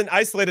this isn't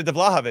isolated to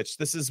Vlahovic.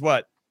 This is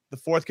the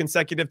 4th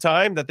consecutive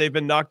time that they've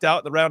been knocked out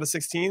in the round of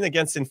 16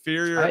 against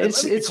inferior.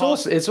 It's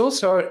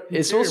also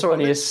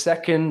only his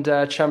second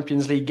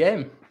Champions League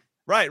game.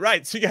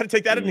 Right. So you got to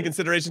take that into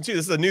consideration too.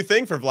 This is a new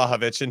thing for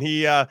Vlahovic, and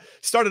he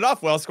started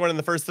off well, scoring in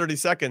the first 30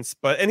 seconds.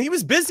 And he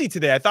was busy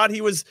today. I thought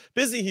he was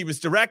busy. He was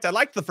direct. I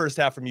liked the first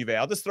half from Juve.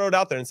 I'll just throw it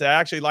out there and say I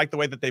actually liked the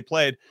way that they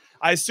played.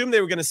 I assumed they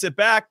were going to sit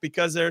back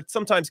because they're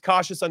sometimes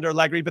cautious under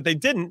Allegri, but they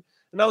didn't.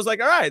 And I was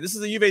like, all right, this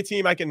is a Juve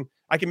team I can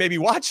maybe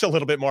watch a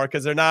little bit more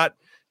because they're not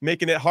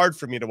making it hard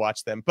for me to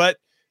watch them. But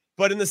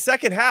in the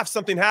second half,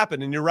 something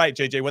happened. And you're right,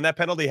 JJ, when that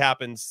penalty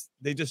happens,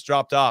 they just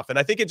dropped off. And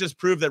I think it just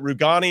proved that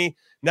Rugani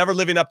never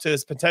living up to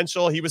his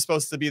potential. He was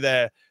supposed to be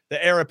the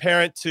heir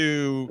apparent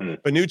to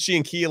Bonucci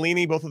and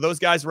Chiellini. Both of those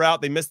guys were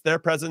out. They missed their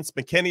presence.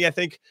 McKennie, I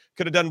think,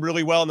 could have done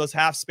really well in those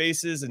half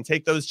spaces and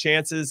take those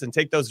chances and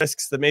take those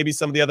risks that maybe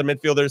some of the other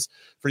midfielders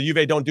for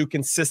Juve don't do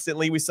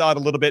consistently. We saw it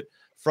a little bit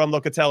from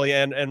Locatelli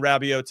and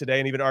Rabiot today,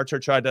 and even Archer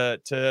tried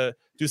to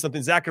do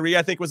something. Zachary,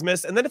 I think, was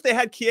missed. And then if they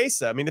had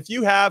Chiesa, I mean, if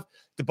you have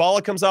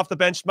Dybala comes off the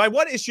bench, my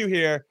one issue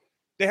here,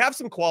 they have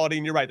some quality,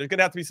 and you're right, there's going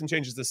to have to be some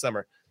changes this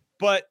summer.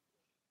 But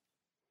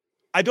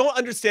I don't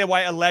understand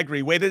why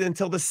Allegri waited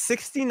until the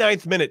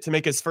 69th minute to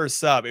make his first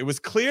sub. It was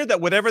clear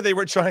that whatever they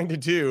were trying to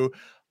do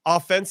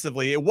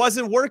offensively, it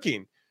wasn't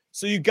working.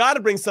 So you got to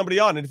bring somebody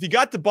on. And if you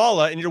got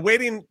Dybala and you're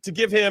waiting to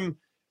give him,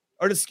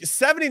 or the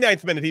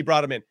 79th minute he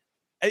brought him in,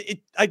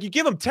 you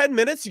give him 10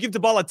 minutes, you give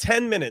Dybala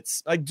 10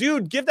 minutes. Like,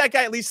 dude, give that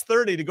guy at least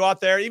 30 to go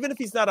out there. Even if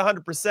he's not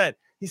 100%,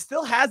 he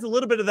still has a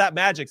little bit of that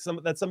magic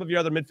that some of your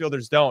other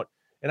midfielders don't.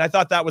 And I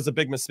thought that was a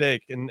big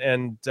mistake. And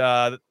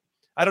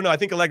I don't know. I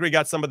think Allegri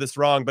got some of this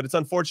wrong, but it's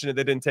unfortunate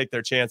they didn't take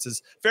their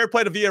chances. Fair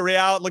play to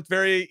Villarreal. It looked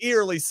very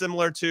eerily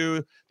similar to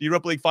the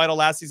Europa League final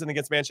last season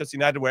against Manchester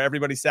United, where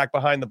everybody sacked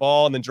behind the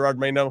ball, and then Gerard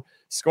Moreno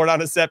scored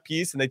on a set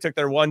piece, and they took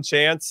their one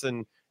chance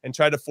and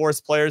tried to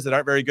force players that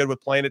aren't very good with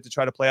playing it to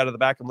try to play out of the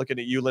back. I'm looking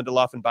at you,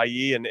 Lindelof and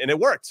Bailly, and it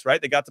worked,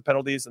 right? They got the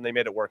penalties and they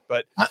made it work.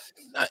 But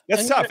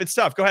it's tough. It's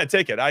tough. Go ahead,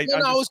 take it. I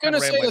was going to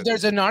say that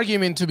there's an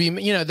argument to be,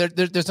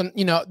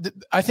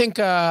 I think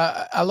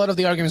a lot of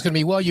the argument is going to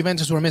be, well,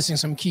 Juventus were missing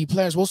some key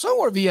players. Well, so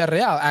were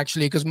Villarreal,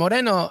 actually, because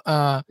Moreno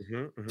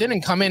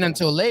didn't come in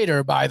until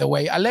later, by the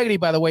way. Allegri,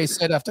 by the way,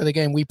 said after the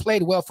game, we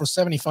played well for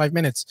 75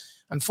 minutes.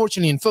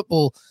 Unfortunately, in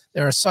football,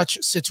 there are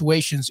such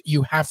situations.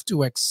 You have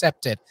to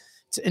accept it.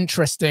 It's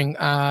interesting,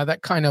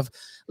 that kind of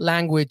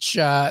language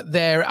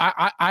there.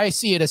 I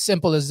see it as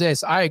simple as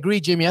this. I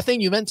agree, Jimmy. I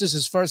think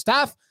Juventus's first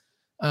half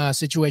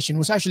situation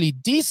was actually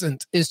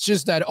decent. It's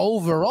just that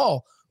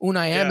overall,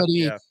 Unai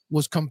Emery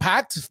was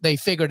compact. They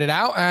figured it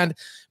out. And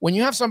when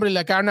you have somebody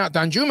like Arnaut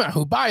Danjuma,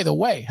 who, by the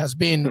way, has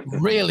been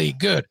really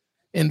good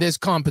in this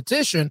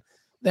competition,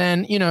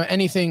 then,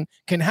 anything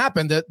can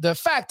happen. The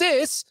fact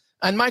is,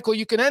 and Michael,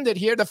 you can end it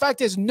here, the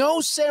fact is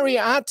no Serie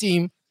A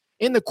team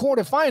in the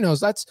quarterfinals.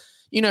 That's,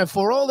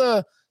 for all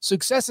the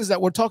successes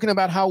that we're talking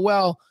about, how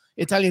well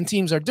Italian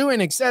teams are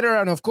doing, et cetera.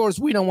 And of course,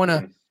 we don't want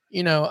to,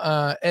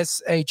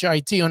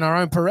 SHIT on our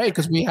own parade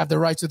because we have the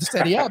rights to the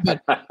Serie A.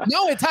 But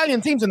no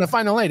Italian teams in the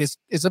final eight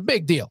is a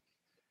big deal.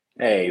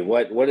 Hey,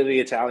 what do the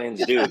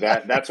Italians do?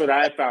 That's what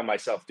I found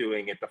myself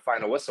doing at the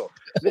final whistle.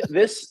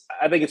 This,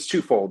 I think it's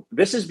twofold.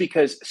 This is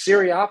because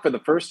Serie A, for the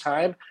first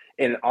time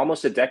in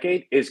almost a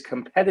decade, is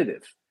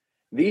competitive.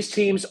 These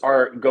teams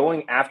are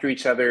going after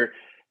each other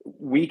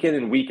week in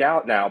and week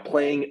out now,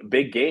 playing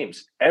big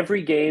games.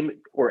 Every game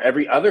or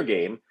every other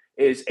game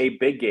is a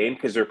big game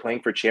because they're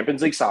playing for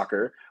Champions League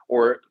soccer,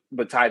 or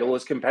the title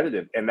is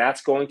competitive. And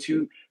that's going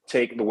to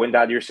take the wind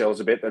out of your sails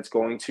a bit. That's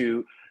going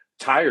to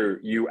tire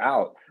you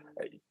out.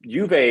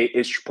 Juve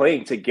is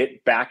playing to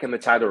get back in the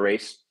title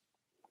race,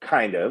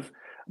 kind of,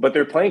 but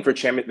they're playing for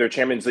their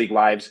Champions League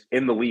lives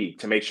in the league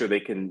to make sure they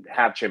can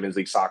have Champions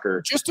League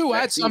soccer. Just to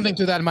add something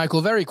to that,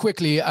 Michael, very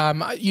quickly,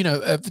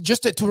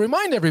 just to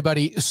remind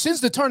everybody, since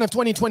the turn of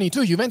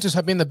 2022, Juventus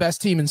have been the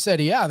best team in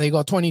Serie A. They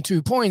got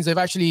 22 points. They've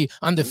actually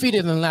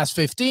undefeated in the last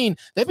 15.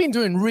 They've been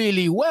doing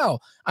really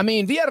well. I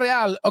mean,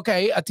 Villarreal,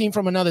 okay, a team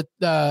from another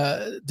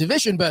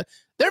division, but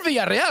they're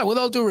Villarreal, with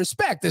all due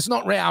respect. It's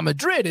not Real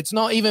Madrid. It's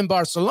not even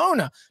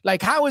Barcelona.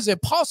 Like, how is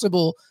it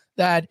possible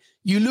that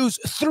you lose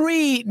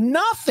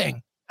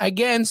 3-0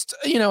 against,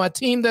 a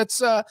team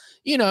that's,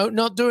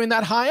 not doing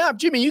that high up?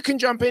 Jimmy, you can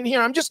jump in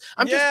here.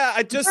 Listen,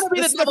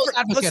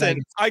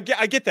 I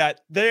get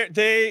that.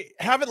 They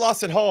haven't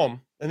lost at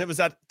home, and it was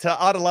to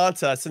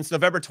Atalanta since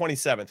November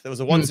 27th. It was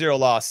a 1-0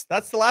 loss.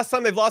 That's the last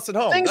time they've lost at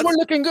home. Things were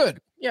looking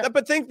good. Yeah.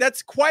 But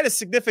that's quite a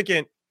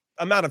significant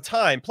amount of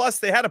time. Plus,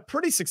 they had a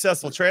pretty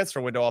successful transfer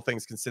window, all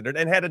things considered,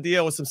 and had to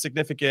deal with some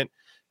significant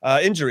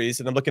injuries.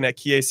 And I'm looking at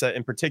Chiesa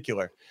in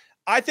particular.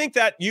 I think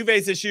that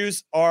Juve's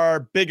issues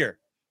are bigger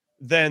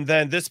than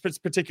this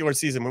particular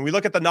season. When we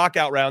look at the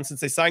knockout round, since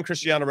they signed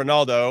Cristiano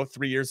Ronaldo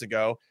 3 years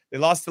ago, they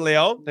lost to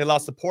Lyon, they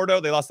lost to Porto,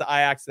 they lost to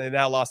Ajax, and they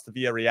now lost to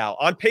Villarreal.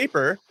 On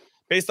paper,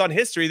 based on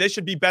history, they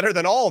should be better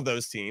than all of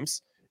those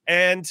teams,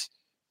 and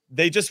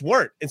they just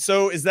weren't. And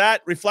so is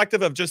that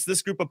reflective of just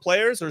this group of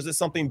players, or is it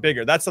something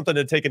bigger? That's something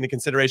to take into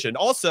consideration.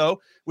 Also,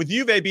 with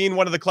Juve being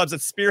one of the clubs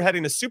that's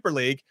spearheading the Super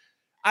League,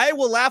 I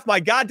will laugh my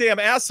goddamn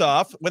ass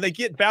off when they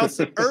get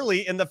bounced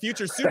early in the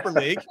future Super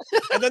League,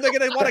 and then they're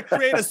going to want to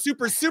create a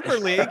Super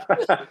League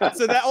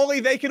so that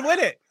only they can win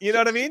it. You know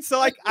what I mean? So,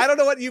 I don't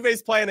know what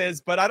Juve's plan is,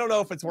 but I don't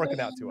know if it's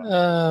working out too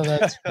well.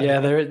 Yeah,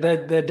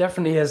 there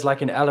definitely is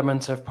like an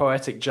element of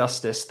poetic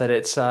justice that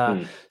it's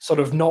sort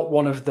of not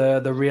one of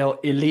the real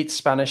elite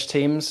Spanish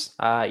teams,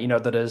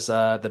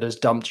 that has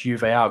dumped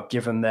Juve out,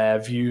 given their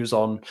views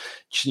on,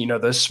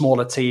 those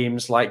smaller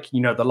teams like,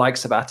 the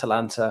likes of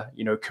Atalanta,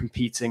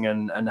 competing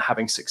and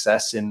having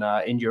success in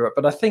Europe.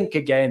 But I think,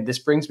 again, this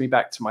brings me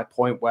back to my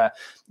point where,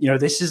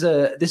 this is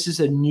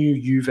a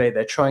new Juve.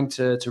 They're trying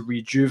to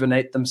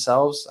rejuvenate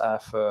themselves,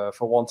 for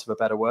want of a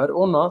better word,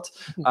 or not.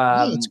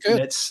 It's good.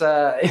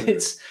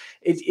 It's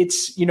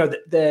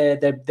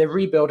they're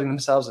rebuilding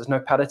themselves. There's no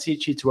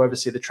Paratici to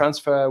oversee the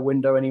transfer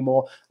window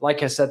anymore.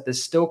 Like I said,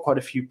 there's still quite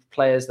a few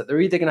players that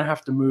they're either going to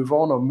have to move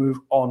on or move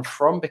on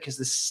from, because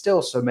there's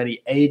still so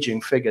many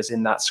aging figures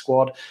in that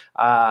squad.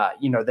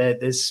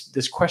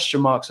 There's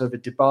question marks over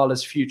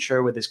Dybala's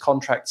future with his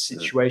contract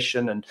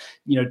situation, and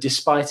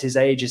despite his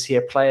age, is he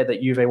a player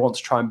that Juve wants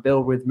to try and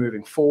build with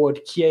moving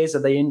forward? Chiesa,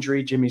 the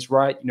injury, Jimmy's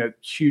right,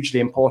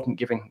 hugely important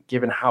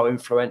given how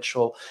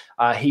influential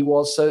he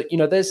was. So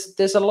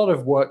there's a lot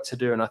of work to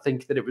do, and I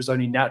think that it was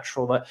only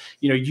natural that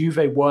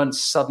Juve weren't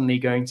suddenly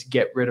going to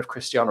get rid of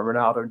Cristiano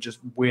Ronaldo and just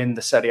win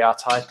the Serie A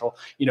title,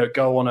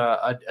 go on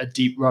a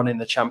deep run in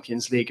the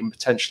Champions League and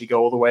potentially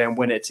go all the way and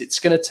win it. It's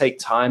going to take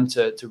time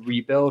to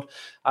rebuild,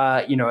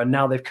 and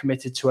now they've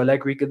committed to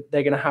Allegri.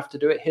 They're going to have to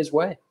do it his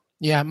way.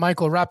 Yeah,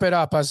 Michael, wrap it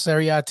up, as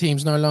Serie A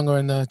teams no longer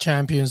in the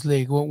Champions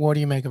League. What do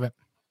you make of it?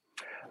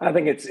 I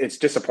think it's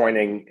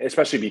disappointing,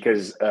 especially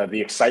because the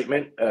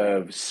excitement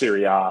of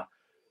Serie A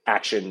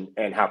action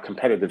and how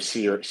competitive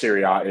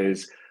Serie A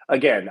is.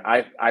 Again,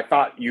 I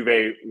thought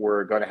Juve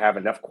were going to have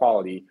enough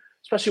quality,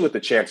 especially with the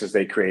chances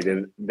they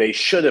created. They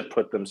should have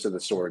put them to the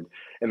sword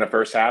in the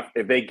first half.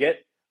 If they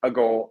get a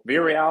goal,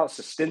 Villarreal is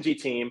a stingy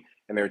team,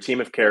 and they're a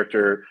team of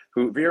character.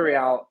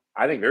 Villarreal,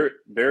 I think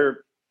their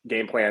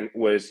game plan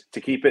was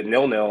to keep it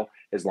 0-0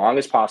 as long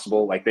as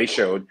possible, like they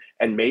showed,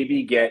 and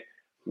maybe get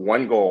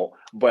one goal.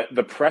 But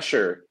the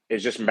pressure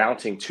is just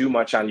mounting too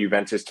much on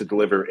Juventus to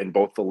deliver in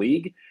both the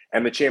league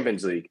and the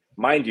Champions League.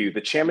 Mind you,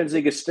 the Champions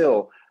League is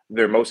still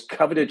their most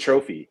coveted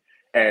trophy.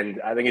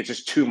 And I think it's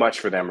just too much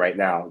for them right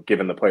now,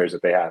 given the players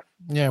that they have.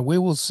 Yeah, we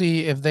will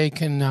see if they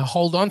can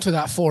hold on to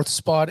that fourth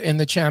spot in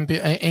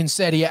in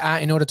Serie A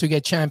in order to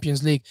get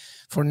Champions League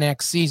for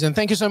next season.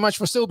 Thank you so much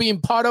for still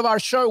being part of our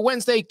show.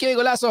 Wednesday, Que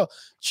Golazo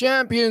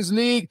Champions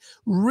League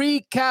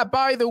recap.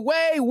 By the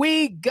way,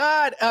 we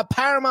got a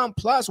Paramount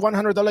Plus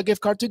 $100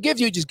 gift card to give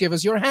you. Just give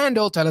us your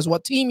handle. Tell us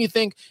what team you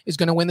think is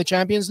going to win the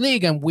Champions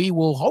League, and we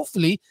will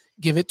hopefully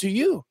give it to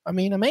you. I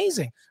mean,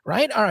 amazing,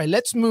 right? All right,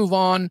 let's move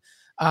on.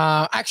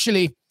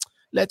 Actually,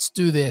 let's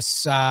do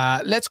this.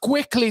 Let's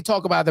quickly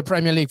talk about the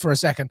Premier League for a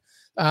second.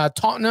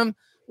 Tottenham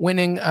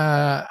winning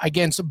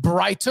against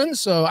Brighton.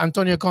 So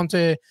Antonio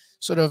Conte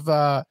sort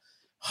of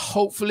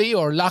hopefully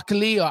or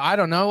luckily, or I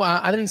don't know.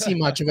 I didn't see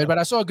much of it, but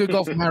I saw a good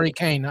goal from Harry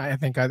Kane. I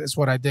think that's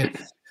what I did.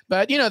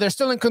 But, they're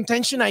still in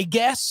contention, I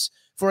guess,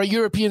 for a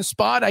European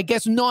spot. I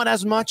guess not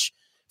as much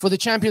for the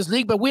Champions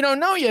League, but we don't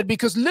know yet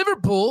because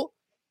Liverpool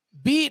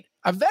beat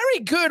a very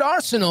good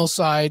Arsenal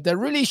side that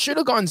really should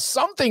have gotten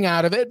something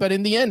out of it, but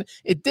in the end,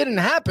 it didn't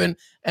happen,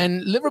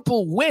 and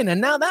Liverpool win. And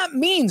now that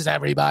means,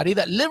 everybody,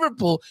 that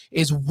Liverpool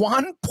is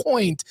 1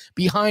 point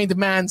behind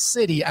Man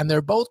City, and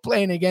they're both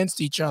playing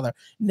against each other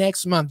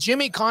next month.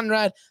 Jimmy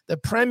Conrad, the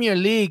Premier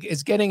League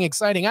is getting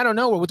exciting. I don't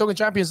know, we're talking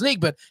Champions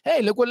League, but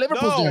hey, look what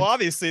Liverpool's doing. No,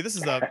 obviously, this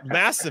is a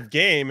massive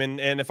game,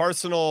 and if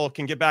Arsenal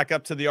can get back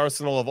up to the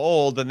Arsenal of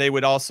old, then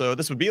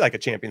this would be like a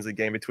Champions League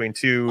game between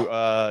two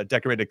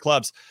decorated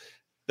clubs.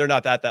 They're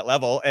not at that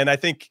level. And I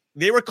think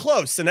they were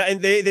close, and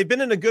they've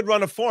been in a good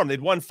run of form.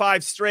 They'd won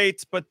 5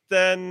 straight, but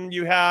then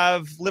you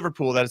have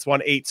Liverpool that has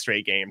won 8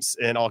 straight games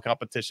in all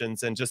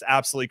competitions and just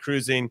absolutely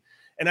cruising.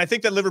 And I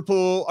think that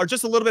Liverpool are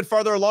just a little bit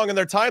farther along in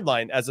their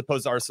timeline as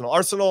opposed to Arsenal.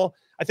 Arsenal,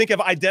 I think,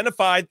 have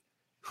identified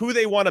who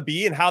they want to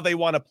be and how they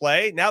want to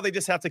play. Now they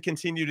just have to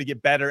continue to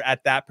get better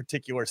at that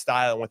particular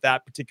style and with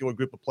that particular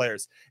group of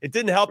players. It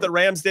didn't help that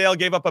Ramsdale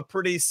gave up a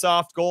pretty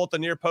soft goal at the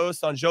near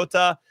post on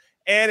Jota.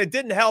 And it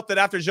didn't help that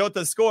after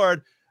Jota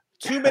scored,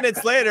 2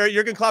 minutes later,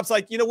 Jurgen Klopp's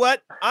like, you know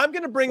what? I'm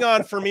going to bring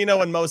on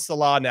Firmino and Mo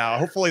Salah now.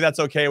 Hopefully that's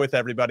okay with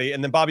everybody.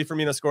 And then Bobby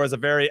Firmino scores a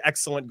very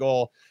excellent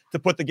goal to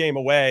put the game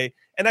away.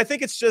 And I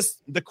think it's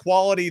just the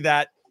quality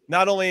that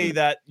not only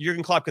that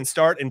Jurgen Klopp can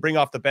start and bring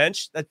off the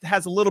bench, that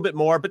has a little bit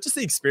more, but just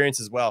the experience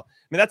as well. I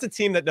mean, that's a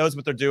team that knows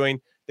what they're doing.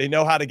 They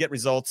know how to get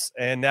results.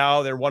 And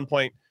now they're 1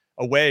 point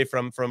away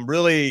from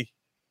really,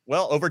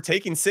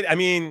 overtaking City. I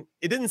mean,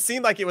 it didn't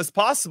seem like it was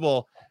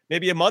possible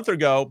maybe a month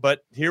ago,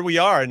 but here we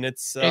are, and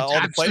it's all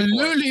to play for.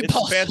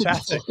 It's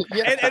fantastic.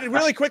 Yeah. And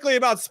really quickly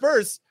about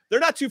Spurs, they're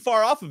not too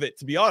far off of it,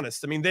 to be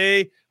honest. I mean,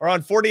 they are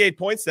on 48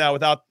 points now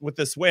with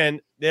this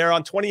win. They're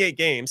on 28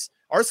 games.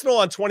 Arsenal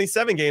on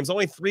 27 games,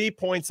 only 3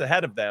 points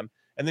ahead of them.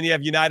 And then you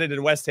have United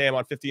and West Ham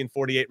on 50 and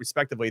 48,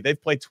 respectively. They've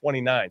played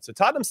 29. So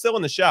Tottenham's still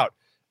in the shout.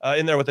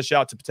 In there with a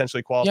shout to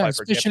potentially qualify. Yeah,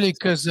 especially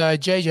because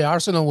JJ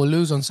Arsenal will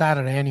lose on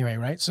Saturday anyway,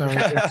 right? So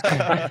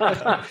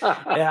yeah,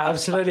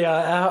 absolutely.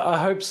 I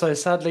hope so.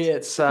 Sadly,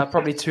 it's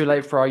probably too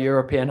late for our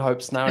European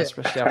hopes now,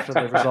 especially after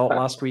the result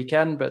last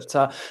weekend. But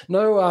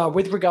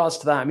with regards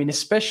to that, I mean,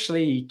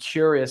 especially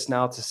curious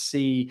now to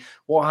see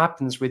what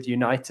happens with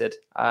United.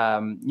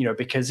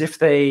 Because if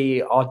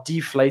they are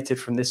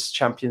deflated from this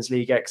Champions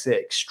League exit,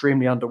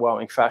 extremely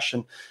underwhelming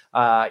fashion.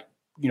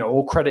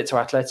 All credit to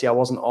Atleti. I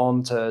wasn't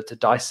on to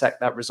dissect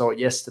that result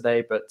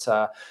yesterday, but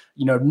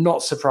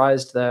not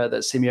surprised there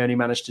that Simeone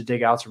managed to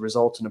dig out a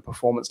result and a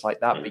performance like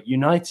that. But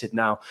United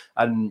now,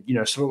 and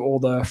sort of all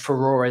the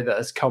furore that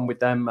has come with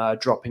them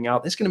dropping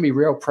out, there's going to be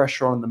real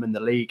pressure on them in the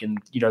league, and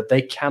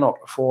they cannot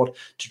afford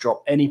to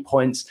drop any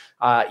points.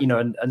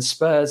 And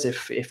Spurs,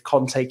 if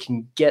Conte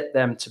can get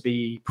them to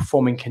be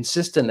performing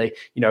consistently,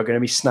 going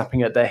to be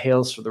snapping at their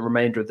heels for the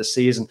remainder of the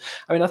season.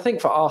 I mean, I think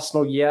for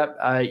Arsenal,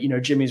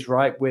 Jimmy's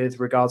right with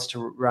regards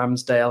to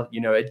Ramsdale.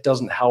 It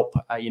doesn't help,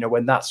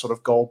 when that sort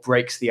of goal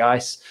breaks the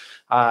ice,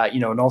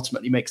 and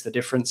ultimately makes the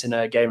difference in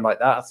a game like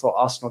that. I thought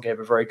Arsenal gave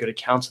a very good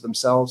account of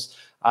themselves,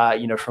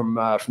 from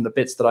the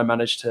bits that I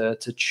managed to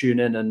tune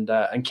in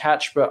and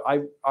catch. But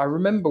I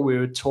remember we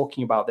were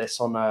talking about this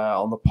on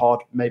the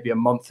pod maybe a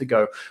month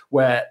ago,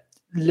 where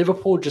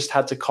Liverpool just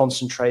had to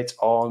concentrate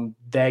on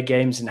their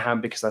games in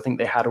hand, because I think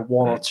they had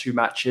 1 or 2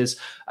 matches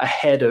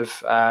ahead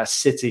of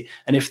City.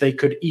 And if they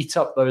could eat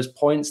up those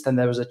points, then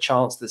there was a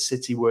chance that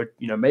City would,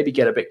 maybe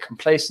get a bit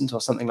complacent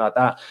or something like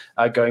that,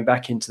 going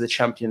back into the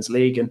Champions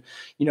League. And,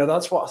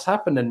 that's what's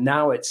happened. And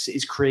now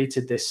it's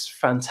created this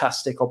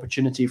fantastic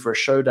opportunity for a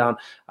showdown,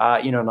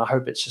 and I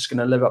hope it's just going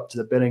to live up to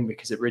the billing,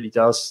 because it really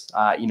does,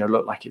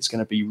 look like it's going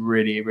to be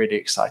really, really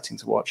exciting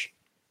to watch.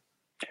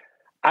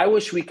 I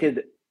wish we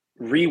could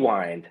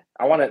rewind.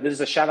 This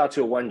is a shout out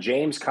to one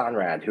James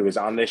Conrad, who is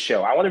on this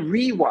show. I want to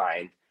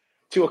rewind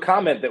to a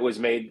comment that was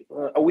made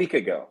a week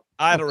ago.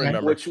 I don't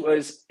remember. Which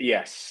was,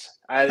 yes.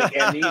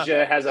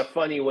 Amnesia has a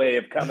funny way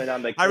of coming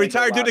on the. I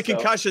retired due to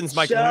concussions,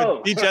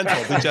 Michael. Be gentle.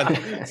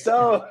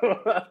 So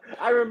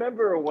I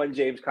remember one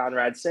James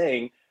Conrad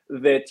saying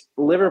that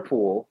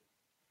Liverpool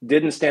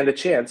didn't stand a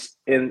chance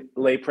in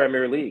Le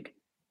Premier League.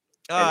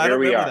 I don't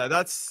remember that.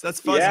 That's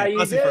fuzzy. Yeah,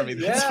 fuzzy for me.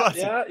 That's fuzzy.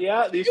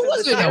 Yeah.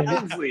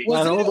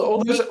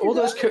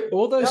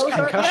 All those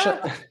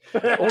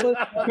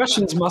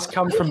concussions must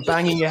come from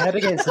banging your head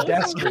against the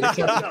desk. It's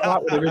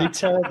with a really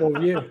terrible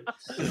view.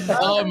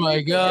 Oh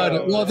my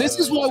God! Well, this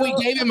is why we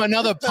gave him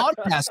another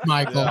podcast,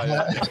 Michael.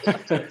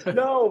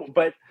 No,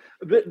 but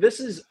this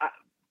is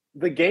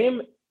the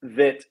game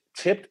that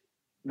tipped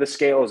the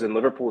scales in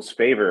Liverpool's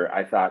favor.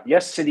 I thought,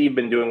 yes, City have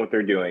been doing what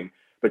they're doing.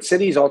 But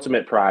City's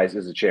ultimate prize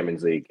is the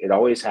Champions League. It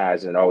always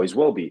has and always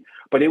will be.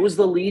 But it was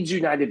the Leeds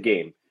United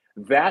game.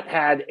 That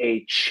had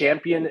a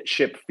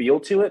championship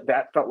feel to it.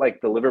 That felt like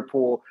the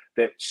Liverpool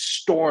that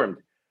stormed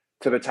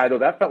to the title.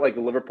 That felt like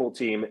the Liverpool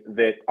team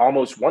that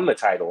almost won the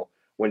title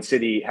when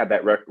City had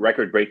that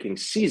record-breaking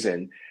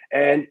season.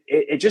 And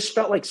it just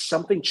felt like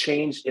something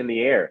changed in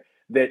the air.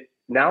 That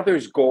now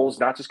there's goals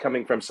not just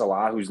coming from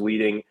Salah, who's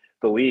leading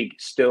the league,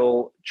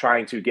 still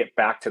trying to get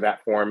back to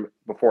that form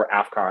before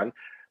AFCON.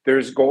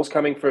 There's goals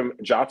coming from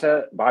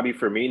Jota, Bobby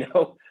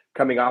Firmino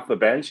coming off the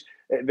bench.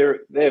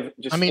 They have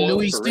just. I mean,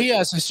 Luis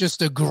Diaz is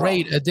just a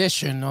great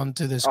addition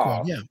onto the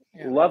squad. Yeah,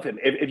 love him.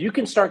 If you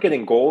can start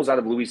getting goals out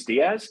of Luis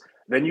Diaz,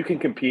 then you can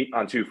compete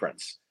on two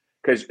fronts.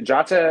 Because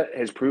Jota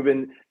has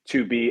proven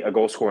to be a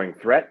goal-scoring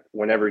threat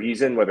whenever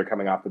he's in, whether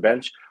coming off the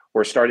bench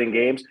or starting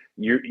games.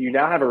 You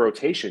now have a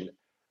rotation.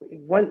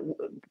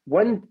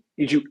 When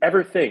did you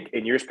ever think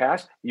in years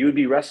past you would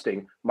be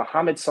resting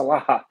Mohamed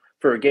Salah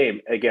for a game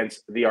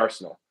against the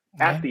Arsenal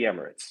at the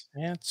Emirates?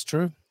 Yeah, it's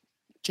true.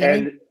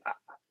 Jamie?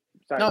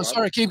 And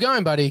sorry, keep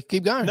going, buddy.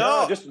 Keep going.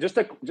 No, just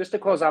to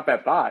close out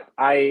that thought.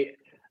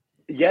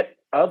 Yet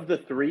of the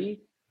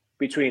three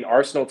between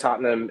Arsenal,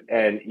 Tottenham,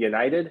 and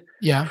United,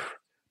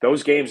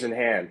 those games in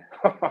hand,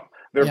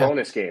 they're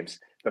bonus games.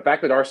 The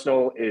fact that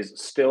Arsenal is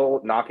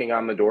still knocking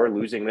on the door,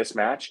 losing this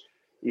match,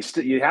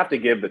 you have to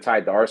give the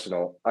tide to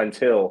Arsenal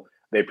until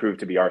they prove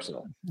to be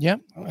Arsenal. Yeah.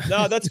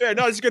 No, that's fair.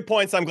 No, it's good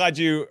points. I'm glad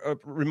you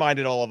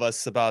reminded all of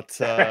us about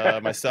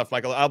my stuff,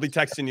 Michael. I'll be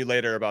texting you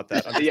later about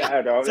that.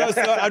 I know. So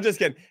I'm just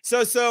kidding.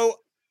 So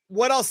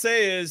what I'll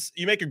say is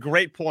you make a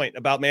great point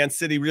about Man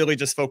City really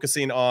just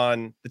focusing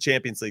on the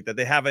Champions League, that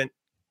they haven't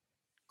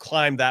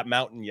climbed that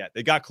mountain yet.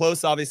 They got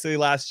close, obviously,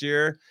 last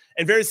year.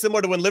 And very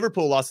similar to when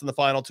Liverpool lost in the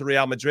final to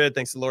Real Madrid,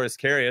 thanks to Loris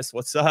Karius.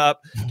 What's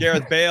up?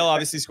 Gareth Bale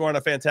obviously scoring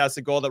a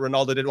fantastic goal that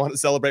Ronaldo didn't want to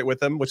celebrate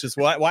with him, which is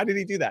why did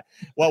he do that?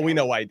 Well, we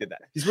know why he did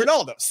that. He's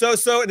Ronaldo.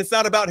 So, and it's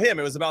not about him.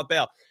 It was about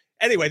Bale.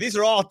 Anyway, these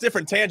are all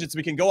different tangents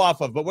we can go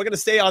off of, but we're going to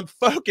stay on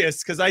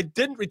focus because I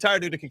didn't retire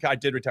due to concussion. I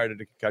did retire due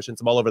to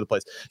concussions. I'm all over the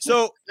place.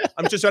 So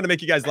I'm just trying to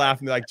make you guys laugh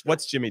and be like,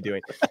 what's Jimmy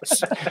doing?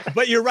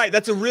 But you're right.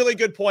 That's a really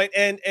good point.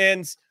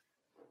 And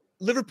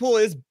Liverpool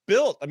is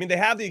built. I mean, they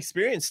have the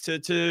experience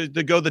to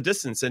go the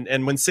distance.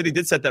 And when City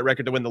did set that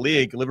record to win the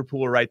league, Liverpool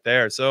were right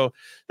there. So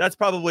that's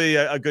probably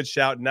a good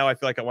shout. And now I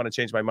feel like I want to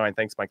change my mind.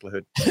 Thanks, Mike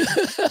LaHood.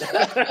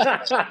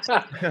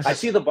 I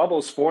see the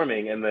bubbles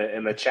forming in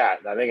the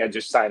chat. I think I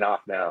just sign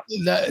off now.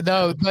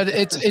 No, but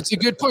it's a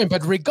good point.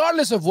 But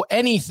regardless of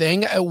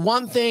anything,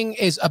 one thing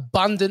is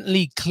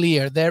abundantly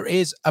clear. There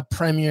is a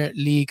Premier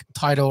League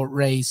title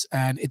race,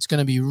 and it's going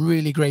to be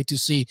really great to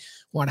see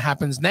what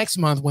happens next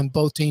month when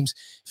both teams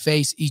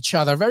face each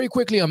other. Very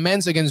quickly on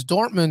men's against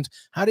Dortmund,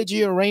 how did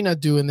Gio Reyna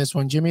do in this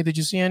one? Jimmy, did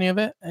you see any of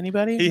it?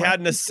 Anybody? He had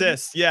an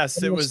assist.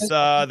 Yes, it was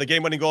the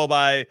game-winning goal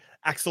by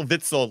Axel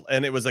Witsel,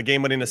 and it was a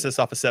game-winning assist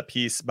off a set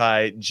piece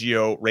by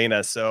Gio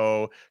Reyna.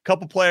 So a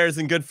couple players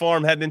in good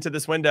form heading into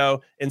this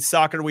window. In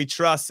soccer, we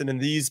trust, and in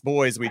these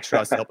boys, we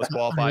trust to help us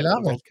qualify for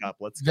the World Cup.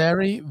 Let's go.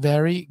 Very,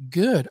 very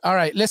good. All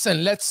right,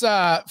 listen, let's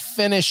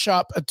finish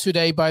up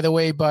today, by the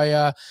way,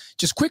 by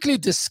just quickly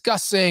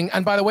discussing,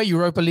 and by the way,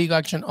 Europa League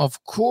action,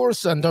 of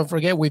course, and don't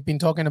forget, we've been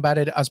talking about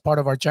it as part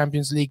of our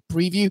Champions League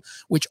preview,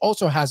 which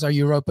also has our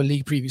Europa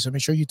League preview, so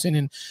make sure you tune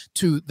in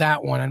to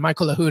that one. And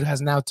Michael LaHood has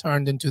now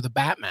turned into the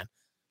Batman.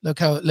 Look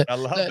at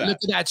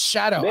that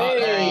shadow.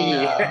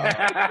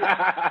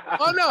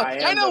 Oh no,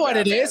 I know what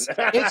it is.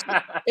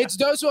 It's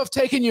those who have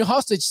taken you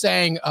hostage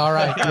saying, all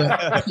right,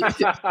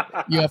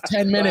 you have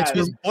 10 minutes.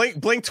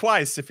 Blink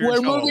twice if you're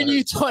We're moving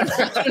you to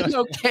another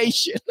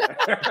location.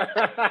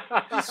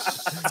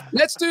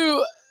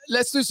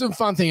 Let's do some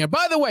fun thing here.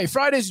 By the way,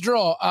 Friday's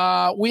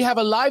draw, we have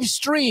a live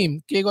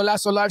stream, Que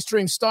Golazo live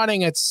stream,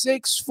 starting at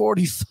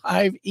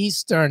 6:45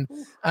 Eastern.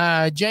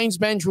 James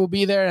Bench will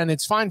be there, and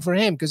it's fine for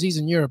him because he's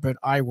in Europe, but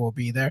I will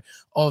be there,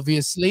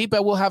 obviously.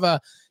 But we'll have a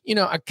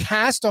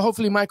cast.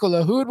 Hopefully Michael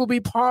LaHood will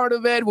be part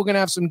of it. We're going to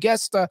have some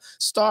guest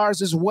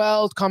stars as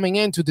well coming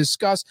in to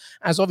discuss,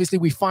 as obviously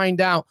we find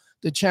out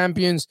the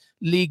Champions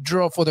League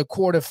draw for the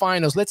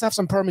quarterfinals. Let's have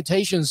some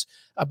permutations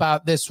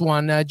about this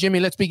one. Jimmy,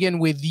 let's begin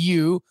with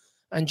you.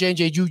 And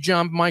JJ, you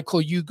jump.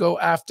 Michael, you go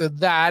after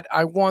that.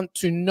 I want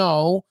to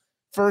know,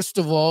 first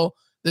of all,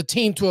 the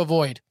team to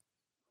avoid.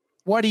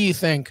 What do you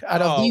think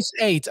out of these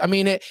 8? I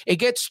mean, it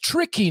gets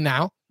tricky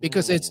now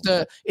because it's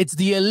the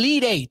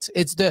Elite 8.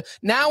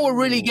 Now we're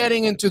really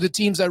getting into the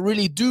teams that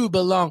really do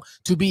belong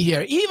to be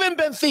here. Even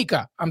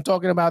Benfica, I'm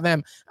talking about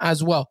them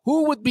as well.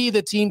 Who would be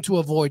the team to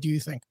avoid, do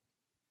you think?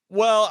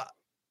 Well,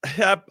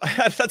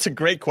 that's a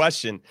great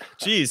question.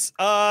 Jeez.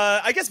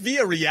 I guess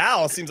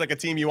Villarreal seems like a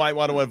team you might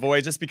want to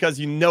avoid just because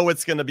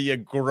it's going to be a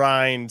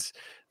grind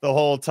the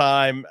whole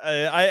time.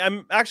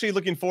 I'm actually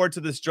looking forward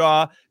to this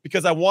draw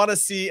because I want to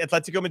see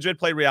Atletico Madrid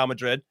play Real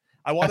Madrid.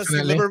 I want to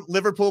see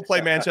Liverpool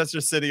play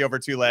Manchester City over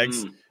 2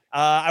 legs.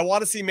 I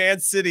want to see Man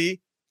City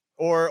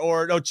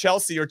or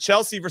Chelsea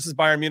versus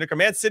Bayern Munich or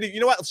Man City. You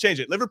know what? Let's change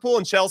it. Liverpool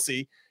and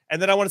Chelsea.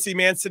 And then I want to see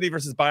Man City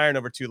versus Bayern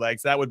over 2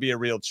 legs. That would be a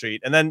real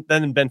treat. And then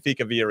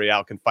Benfica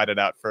Villarreal can fight it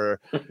out for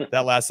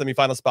that last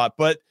semifinal spot.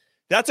 But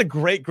that's a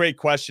great, great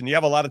question. You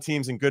have a lot of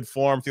teams in good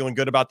form, feeling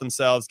good about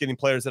themselves, getting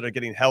players that are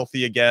getting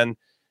healthy again.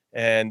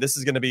 And this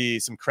is going to be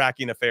some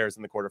cracking affairs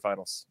in the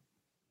quarterfinals.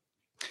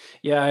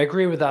 Yeah, I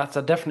agree with that.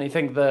 I definitely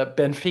think that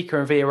Benfica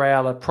and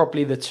Villarreal are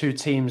probably the 2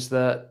 teams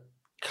that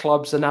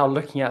clubs are now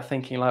looking at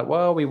thinking like,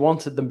 well, we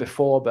wanted them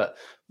before, but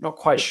not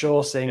quite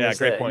sure, seeing as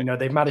that,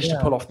 they've managed to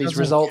pull off these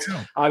results.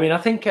 I mean, I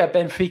think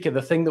Benfica,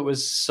 the thing that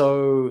was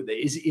so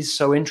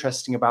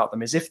interesting about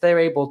them is if they're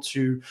able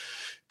to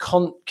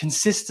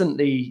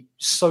consistently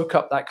soak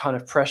up that kind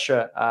of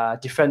pressure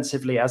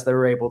defensively as they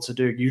were able to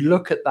do. You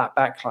look at that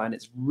backline;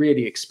 it's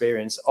really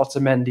experienced.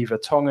 Otamendi,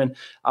 Vertonghen,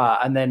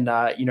 and then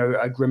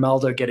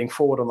Grimaldo getting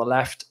forward on the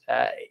left.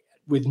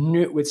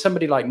 With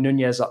somebody like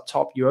Nunez up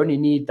top, you only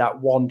need that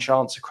one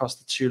chance across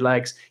the two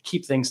legs,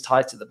 keep things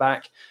tight at the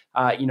back,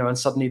 and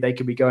suddenly they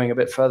could be going a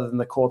bit further than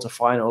the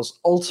quarterfinals.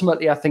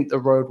 Ultimately, I think the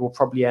road will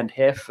probably end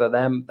here for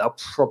them. They'll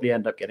probably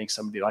end up getting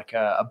somebody like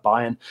a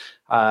Bayern.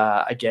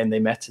 Again, they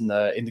met in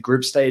the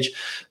group stage,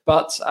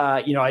 but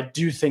I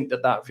do think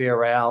that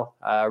Villarreal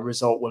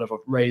result will have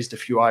raised a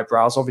few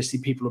eyebrows. Obviously,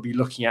 people will be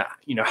looking at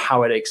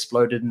how it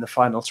exploded in the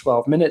final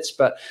 12 minutes,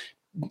 but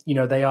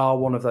they are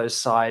one of those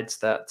sides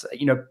that,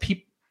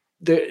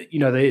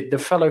 the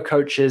fellow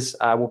coaches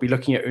will be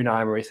looking at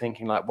Unai Emery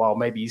thinking like, well,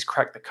 maybe he's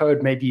cracked the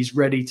code. Maybe he's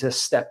ready to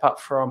step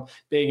up from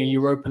being a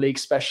Europa League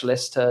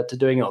specialist to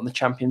doing it on the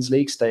Champions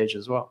League stage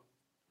as well.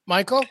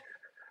 Michael?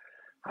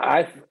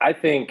 I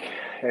think,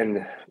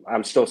 and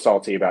I'm still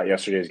salty about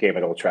yesterday's game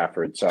at Old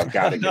Trafford, so I've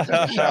got to give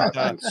them a shout.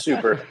 I'm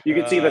super. You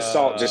can see the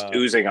salt just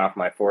oozing off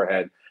my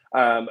forehead.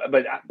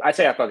 But I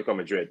say Atletico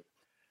Madrid.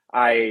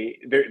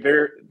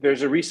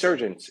 There's a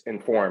resurgence in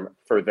form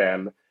for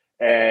them,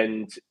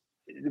 and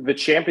the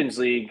Champions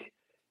League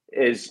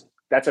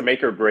that's a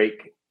make or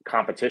break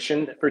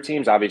competition for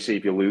teams. Obviously,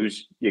 if you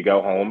lose, you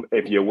go home.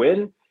 If you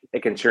win,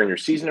 it can turn your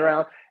season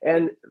around.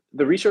 And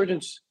the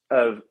resurgence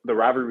of the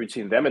rivalry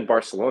between them and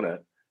Barcelona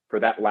for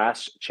that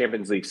last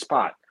Champions League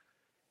spot,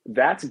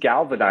 that's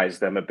galvanized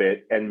them a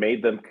bit and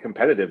made them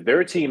competitive. They're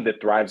a team that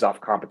thrives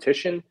off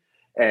competition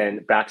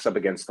and backs up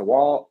against the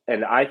wall.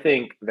 And I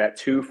think that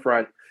two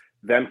front,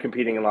 them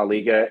competing in La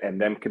Liga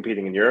and them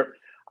competing in Europe,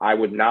 I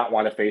would not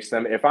want to face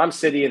them. If I'm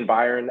City and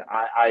Bayern,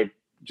 I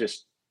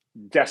just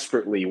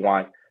desperately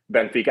want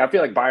Benfica. I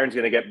feel like Bayern's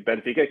going to get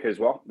Benfica because,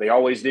 well, they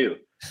always do.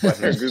 But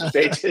their group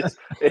stages,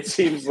 it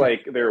seems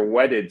like they're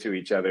wedded to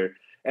each other.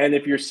 And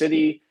if you're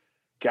City,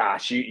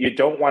 gosh, you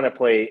don't want to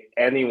play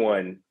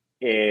anyone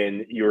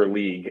in your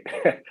league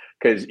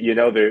because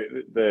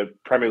the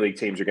Premier League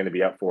teams are going to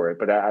be up for it.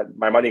 But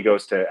my money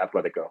goes to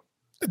Atletico.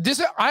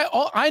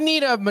 I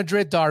need a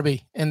Madrid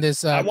derby in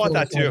this. I want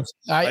that too.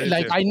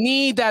 I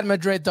need that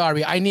Madrid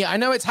derby. I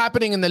know it's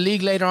happening in the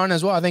league later on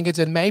as well. I think it's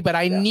in May, but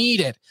I need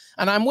it.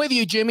 And I'm with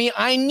you, Jimmy.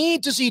 I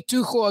need to see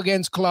Tuchel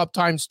against Klopp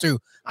 ×2.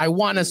 I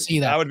want to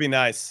see that. That would be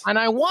nice. And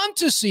I want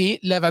to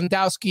see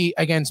Lewandowski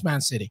against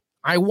Man City.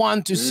 I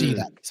want to see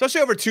that,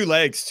 especially over two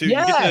legs too.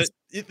 Yes.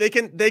 They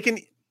can.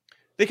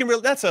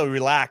 That's a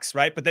relax,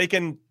 right? But they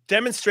can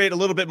demonstrate a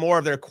little bit more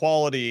of their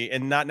quality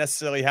and not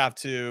necessarily have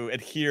to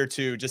adhere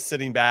to just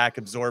sitting back,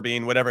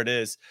 absorbing whatever it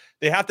is.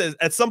 They have to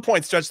at some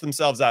point stretch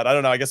themselves out. I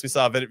don't know. I guess we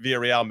saw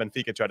Villarreal and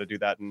Benfica try to do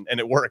that, and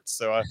it worked.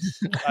 So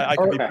I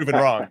could be proven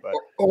wrong. But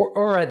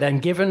all right, then.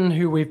 Given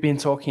who we've been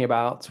talking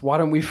about, why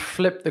don't we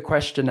flip the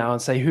question now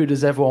and say who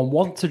does everyone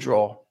want to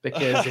draw?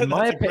 Because in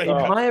my opinion,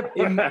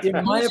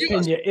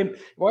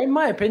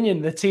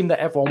 the team that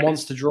everyone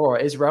wants to draw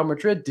is Real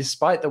Madrid,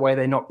 despite the way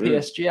they knocked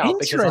PSG out.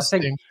 Because I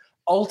think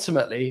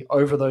ultimately,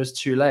 over those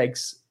two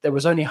legs, there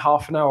was only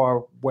half an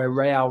hour where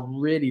Real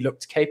really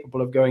looked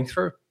capable of going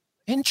through.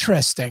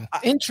 Interesting.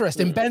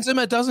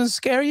 Benzema doesn't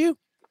scare you?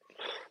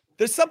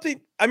 There's something.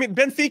 I mean,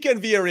 Benfica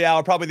and Villarreal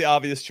are probably the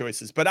obvious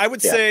choices, but I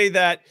would say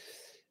that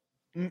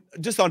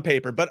just on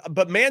paper. But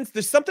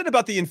there's something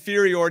about the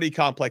inferiority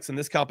complex in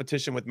this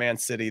competition with Man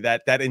City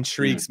that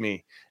intrigues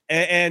me.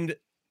 And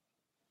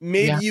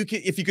maybe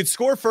if you could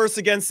score first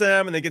against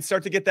them, and they could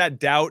start to get that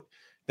doubt.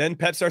 Then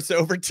Pep starts to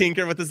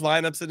over-tinker with his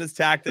lineups and his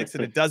tactics,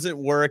 and it doesn't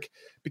work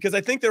because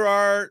I think they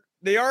are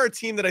a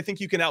team that I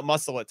think you can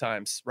outmuscle at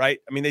times, right?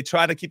 I mean, they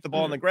try to keep the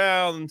ball on the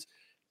ground,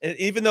 and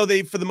even though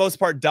they, for the most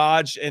part,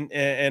 dodge and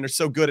are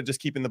so good at just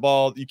keeping the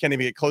ball, you can't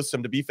even get close to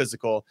them to be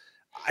physical.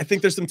 I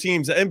think there's some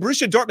teams, and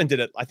Borussia Dortmund did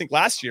it, I think,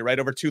 last year, right,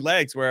 over two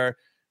legs, where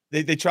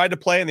they tried to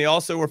play and they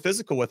also were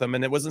physical with them,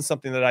 and it wasn't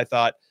something that I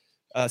thought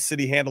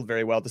City handled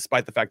very well,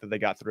 despite the fact that they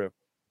got through.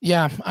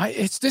 Yeah,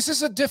 this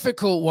is a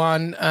difficult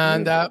one,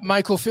 and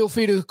Michael, feel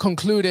free to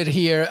conclude it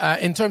here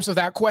in terms of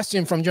that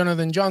question from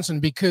Jonathan Johnson,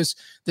 because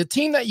the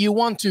team that you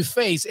want to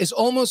face is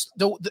almost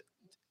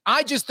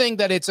I just think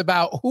that it's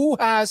about who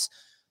has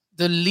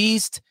the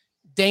least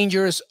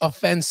dangerous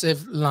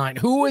offensive line.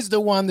 Who is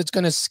the one that's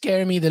going to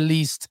scare me the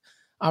least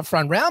up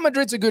front? Real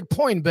Madrid's a good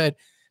point, but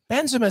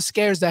Benzema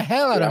scares the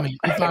hell out of me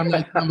if I'm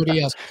like somebody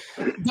else.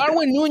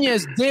 Darwin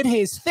Núñez did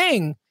his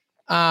thing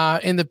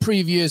in the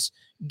previous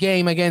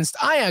game against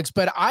Ajax,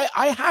 but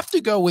I have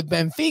to go with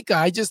Benfica.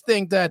 I just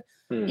think that,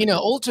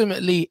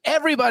 ultimately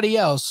everybody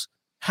else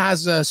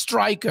has a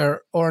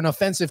striker or an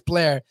offensive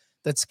player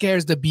that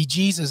scares the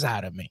bejesus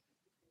out of me.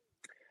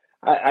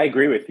 I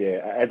agree with you.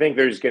 I think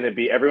there's going to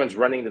be everyone's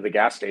running to the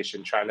gas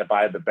station trying to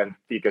buy the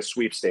Benfica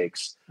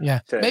sweepstakes. Yeah,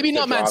 maybe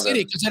not Man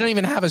City because they don't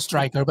even have a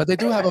striker, but they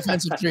do have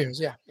offensive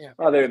trios. Yeah.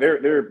 Well,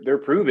 they're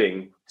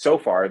proving so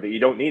far that you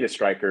don't need a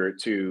striker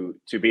to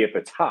be at the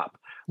top.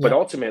 But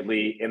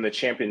ultimately, in the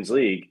Champions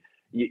League,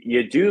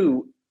 you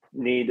do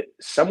need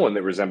someone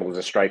that resembles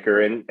a striker,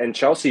 and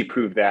Chelsea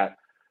proved that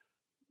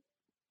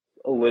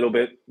a little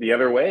bit the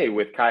other way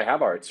with Kai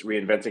Havertz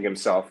reinventing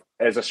himself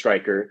as a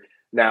striker.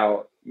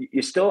 Now,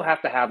 you still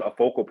have to have a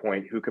focal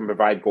point who can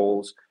provide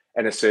goals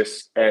and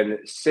assists. And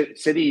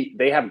City,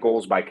 they have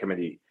goals by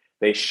committee.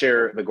 They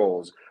share the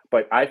goals.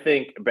 But I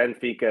think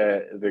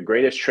Benfica, the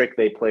greatest trick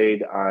they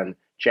played on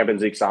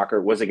Champions League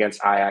soccer was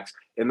against Ajax.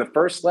 In the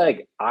first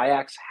leg,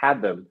 Ajax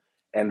had them,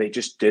 and they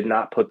just did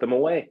not put them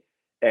away.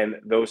 And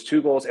those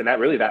 2 goals, and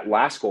that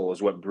last goal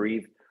is what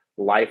breathed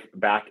life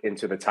back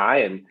into the tie.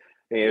 And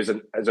it was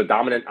a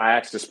dominant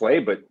Ajax display,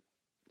 but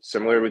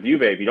similar with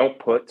Juve, if you don't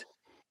put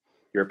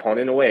your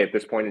opponent away at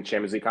this point in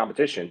Champions League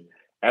competition,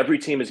 every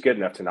team is good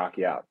enough to knock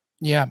you out.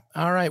 Yeah.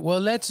 All right. Well,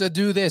 let's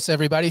do this,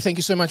 everybody. Thank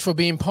you so much for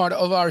being part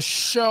of our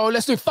show.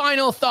 Let's do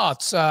final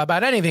thoughts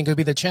about anything. Could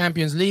be the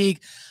Champions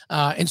League.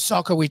 In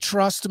soccer, we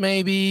trust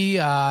maybe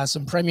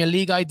some Premier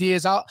League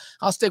ideas. I'll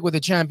stick with the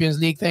Champions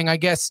League thing. I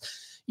guess,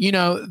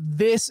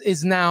 this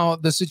is now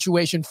the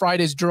situation.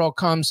 Friday's draw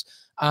comes.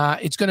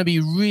 It's going to be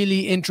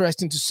really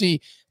interesting to see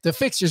the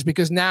fixtures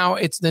because now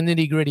it's the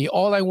nitty gritty.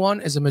 All I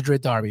want is a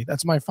Madrid derby.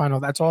 That's my final.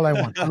 That's all I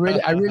want.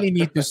 I really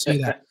need to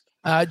see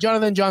that.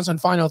 Jonathan Johnson,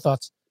 final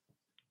thoughts.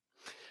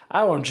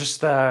 I'm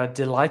just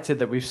delighted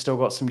that we've still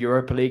got some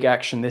Europa League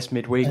action this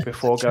midweek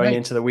before going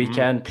into the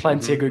weekend.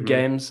 Plenty of good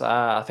games.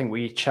 I think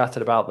we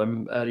chatted about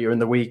them earlier in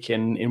the week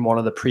in one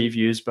of the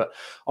previews. But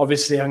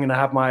obviously, I'm going to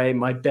have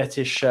my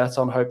Betis shirt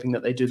on, hoping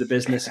that they do the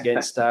business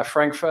against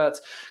Frankfurt.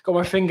 Got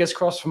my fingers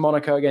crossed for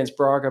Monaco against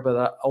Braga, but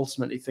I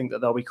ultimately think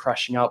that they'll be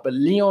crashing out. But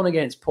Lyon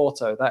against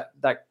Porto,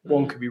 that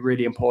one could be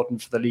really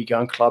important for the Ligue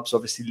 1 clubs.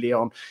 Obviously,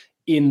 Lyon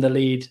in the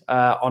lead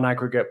on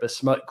aggregate, but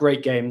some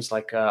great games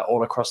like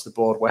all across the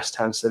board, West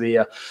Ham,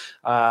 Sevilla,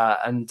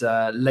 and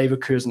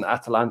Leverkusen,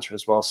 Atalanta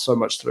as well. So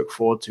much to look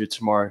forward to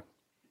tomorrow.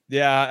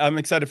 Yeah, I'm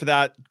excited for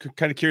that.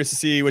 Kind of curious to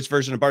see which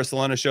version of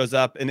Barcelona shows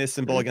up in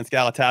Istanbul against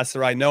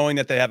Galatasaray, knowing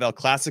that they have El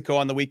Clasico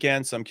on the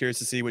weekend. So I'm curious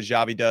to see what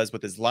Xavi does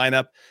with his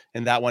lineup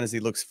in that one as he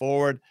looks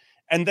forward.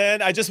 And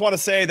then I just want to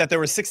say that there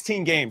were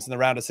 16 games in the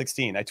round of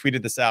 16. I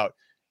tweeted this out.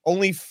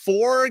 Only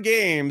 4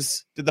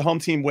 games did the home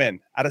team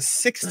win out of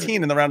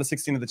 16 in the round of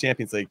 16 of the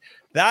Champions League.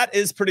 That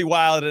is pretty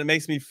wild, and it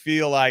makes me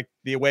feel like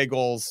the away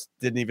goals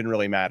didn't even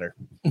really matter,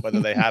 whether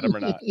they had them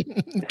or not.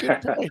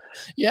 Good point.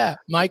 Yeah,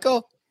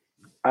 Michael?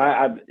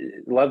 I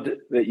loved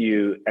that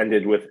you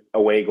ended with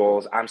away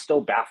goals. I'm still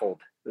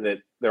baffled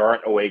that there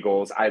aren't away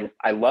goals. I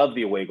love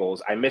the away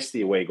goals. I miss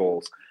the away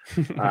goals.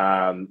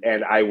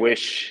 And I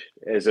wish,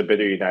 as a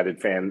bitter United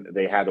fan,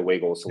 they had away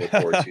goals to look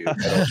forward to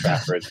at Old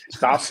Trafford.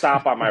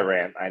 Stop on my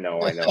rant. I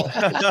know.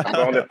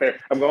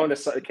 I'm going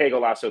to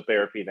Kegel Lasso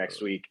therapy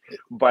next week.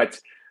 But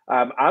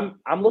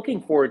I'm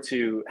looking forward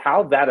to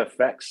how that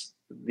affects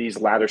these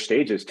latter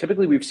stages.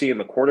 Typically, we've seen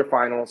the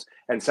quarterfinals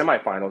and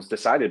semifinals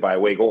decided by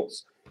away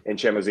goals in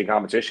Champions League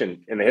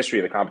competition in the history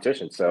of the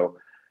competition. So,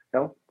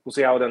 we'll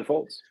see how it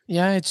unfolds.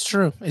 Yeah, it's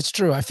true. It's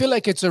true. I feel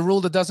like it's a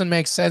rule that doesn't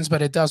make sense,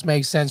 but it does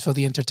make sense for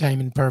the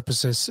entertainment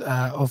purposes,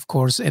 of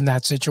course, in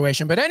that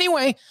situation. But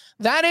anyway,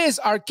 that is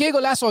our Que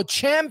Golazo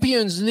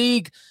Champions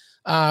League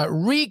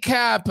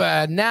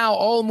recap. Now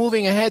all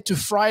moving ahead to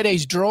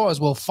Friday's draw as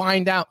we'll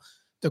find out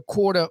the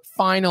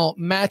quarter-final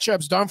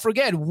matchups. Don't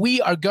forget,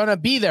 we are going to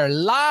be there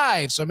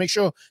live. So make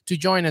sure to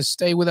join us.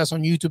 Stay with us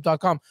on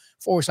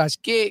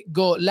youtube.com/Que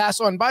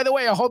Golazo. And by the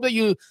way, I hope that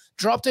you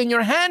dropped in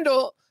your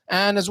handle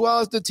and as well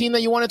as the team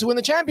that you wanted to win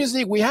the Champions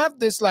League. We have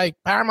this like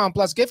Paramount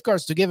Plus gift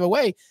cards to give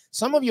away.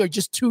 Some of you are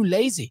just too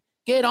lazy.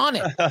 Get on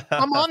it.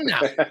 Come on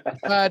now.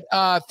 But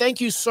thank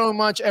you so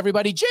much,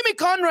 everybody. Jimmy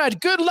Conrad,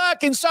 good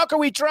luck in Soccer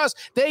We Trust.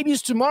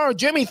 Debuts tomorrow.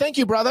 Jimmy, thank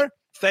you, brother.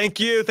 Thank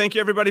you. Thank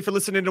you, everybody, for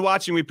listening and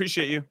watching. We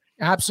appreciate you.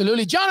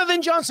 Absolutely.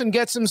 Jonathan Johnson,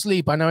 get some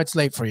sleep. I know it's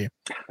late for you.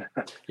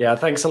 Yeah,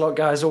 thanks a lot,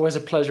 guys. Always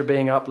a pleasure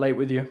being up late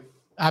with you.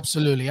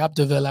 Absolutely. Up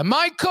to Villa.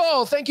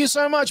 Michael, thank you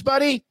so much,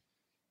 buddy.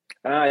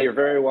 You're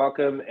very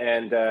welcome.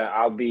 And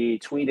I'll be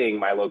tweeting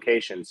my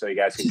location so you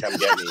guys can come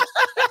get me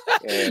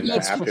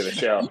after the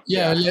show.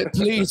 Yeah.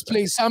 Please,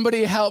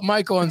 somebody help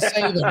Michael and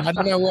save him. I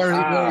don't know where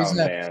he's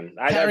at. Man.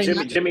 I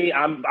know, Jimmy,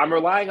 I'm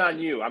relying on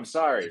you. I'm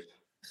sorry.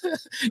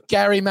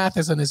 Gary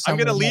Matheson is I'm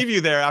going to leave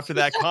you there after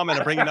that comment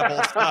of bringing up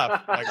old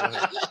stuff.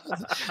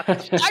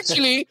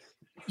 Actually,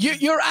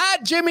 you're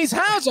at Jimmy's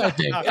house, I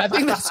think.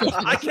 That's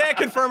what I can't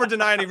confirm or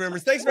deny any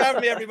rumors. Thanks for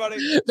having me,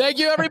 everybody. Thank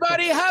you,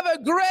 everybody. Have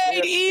a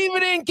great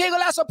evening. Que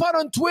Golazo Pod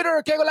on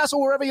Twitter, Que Golazo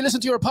wherever you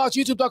listen to your pods,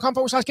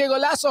 youtube.com/Que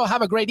Golazo.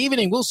 Have a great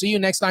evening. We'll see you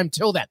next time.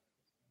 Till then.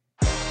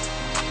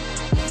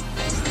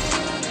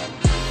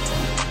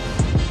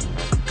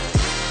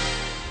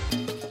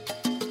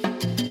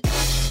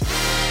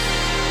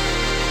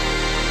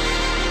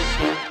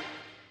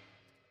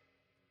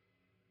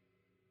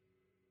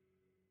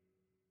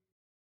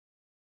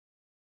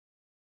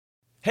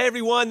 Hey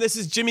everyone, this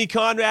is Jimmy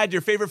Conrad,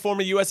 your favorite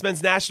former U.S.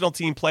 men's national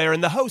team player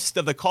and the host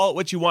of the Call It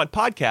What You Want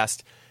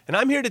podcast. And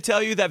I'm here to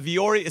tell you that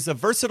Viore is a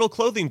versatile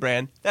clothing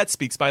brand that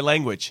speaks my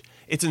language.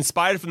 It's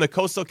inspired from the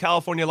coastal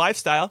California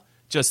lifestyle,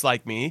 just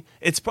like me.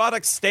 Its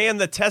products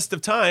stand the test of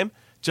time.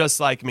 just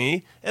like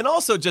me, and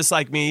also just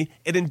like me,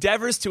 it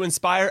endeavors to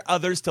inspire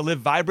others to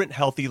live vibrant,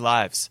 healthy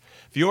lives.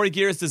 Vuori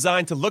gear is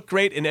designed to look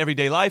great in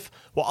everyday life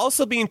while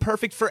also being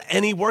perfect for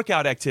any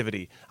workout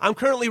activity. I'm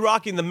currently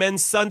rocking the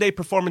men's Sunday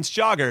Performance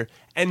Jogger,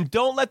 and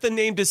don't let the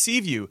name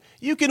deceive you.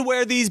 You can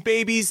wear these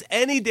babies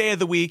any day of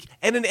the week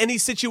and in any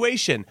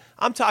situation.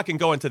 I'm talking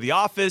going to the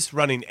office,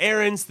 running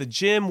errands, the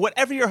gym,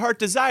 whatever your heart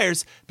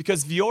desires,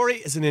 because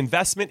Vuori is an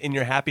investment in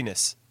your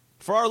happiness.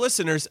 For our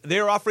listeners, they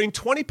are offering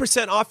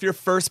 20% off your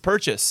first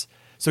purchase.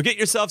 So get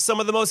yourself some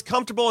of the most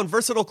comfortable and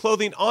versatile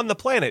clothing on the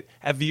planet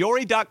at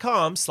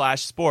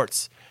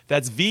vuori.com/sports.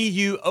 That's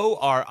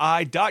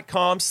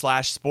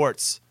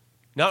VUORI.com/sports.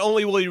 Not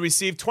only will you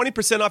receive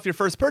 20% off your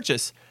first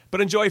purchase,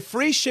 but enjoy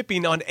free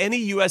shipping on any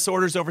U.S.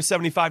 orders over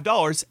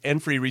 $75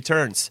 and free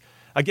returns.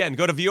 Again,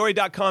 go to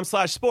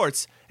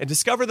vuori.com/sports and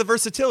discover the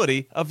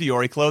versatility of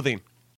Vuori clothing.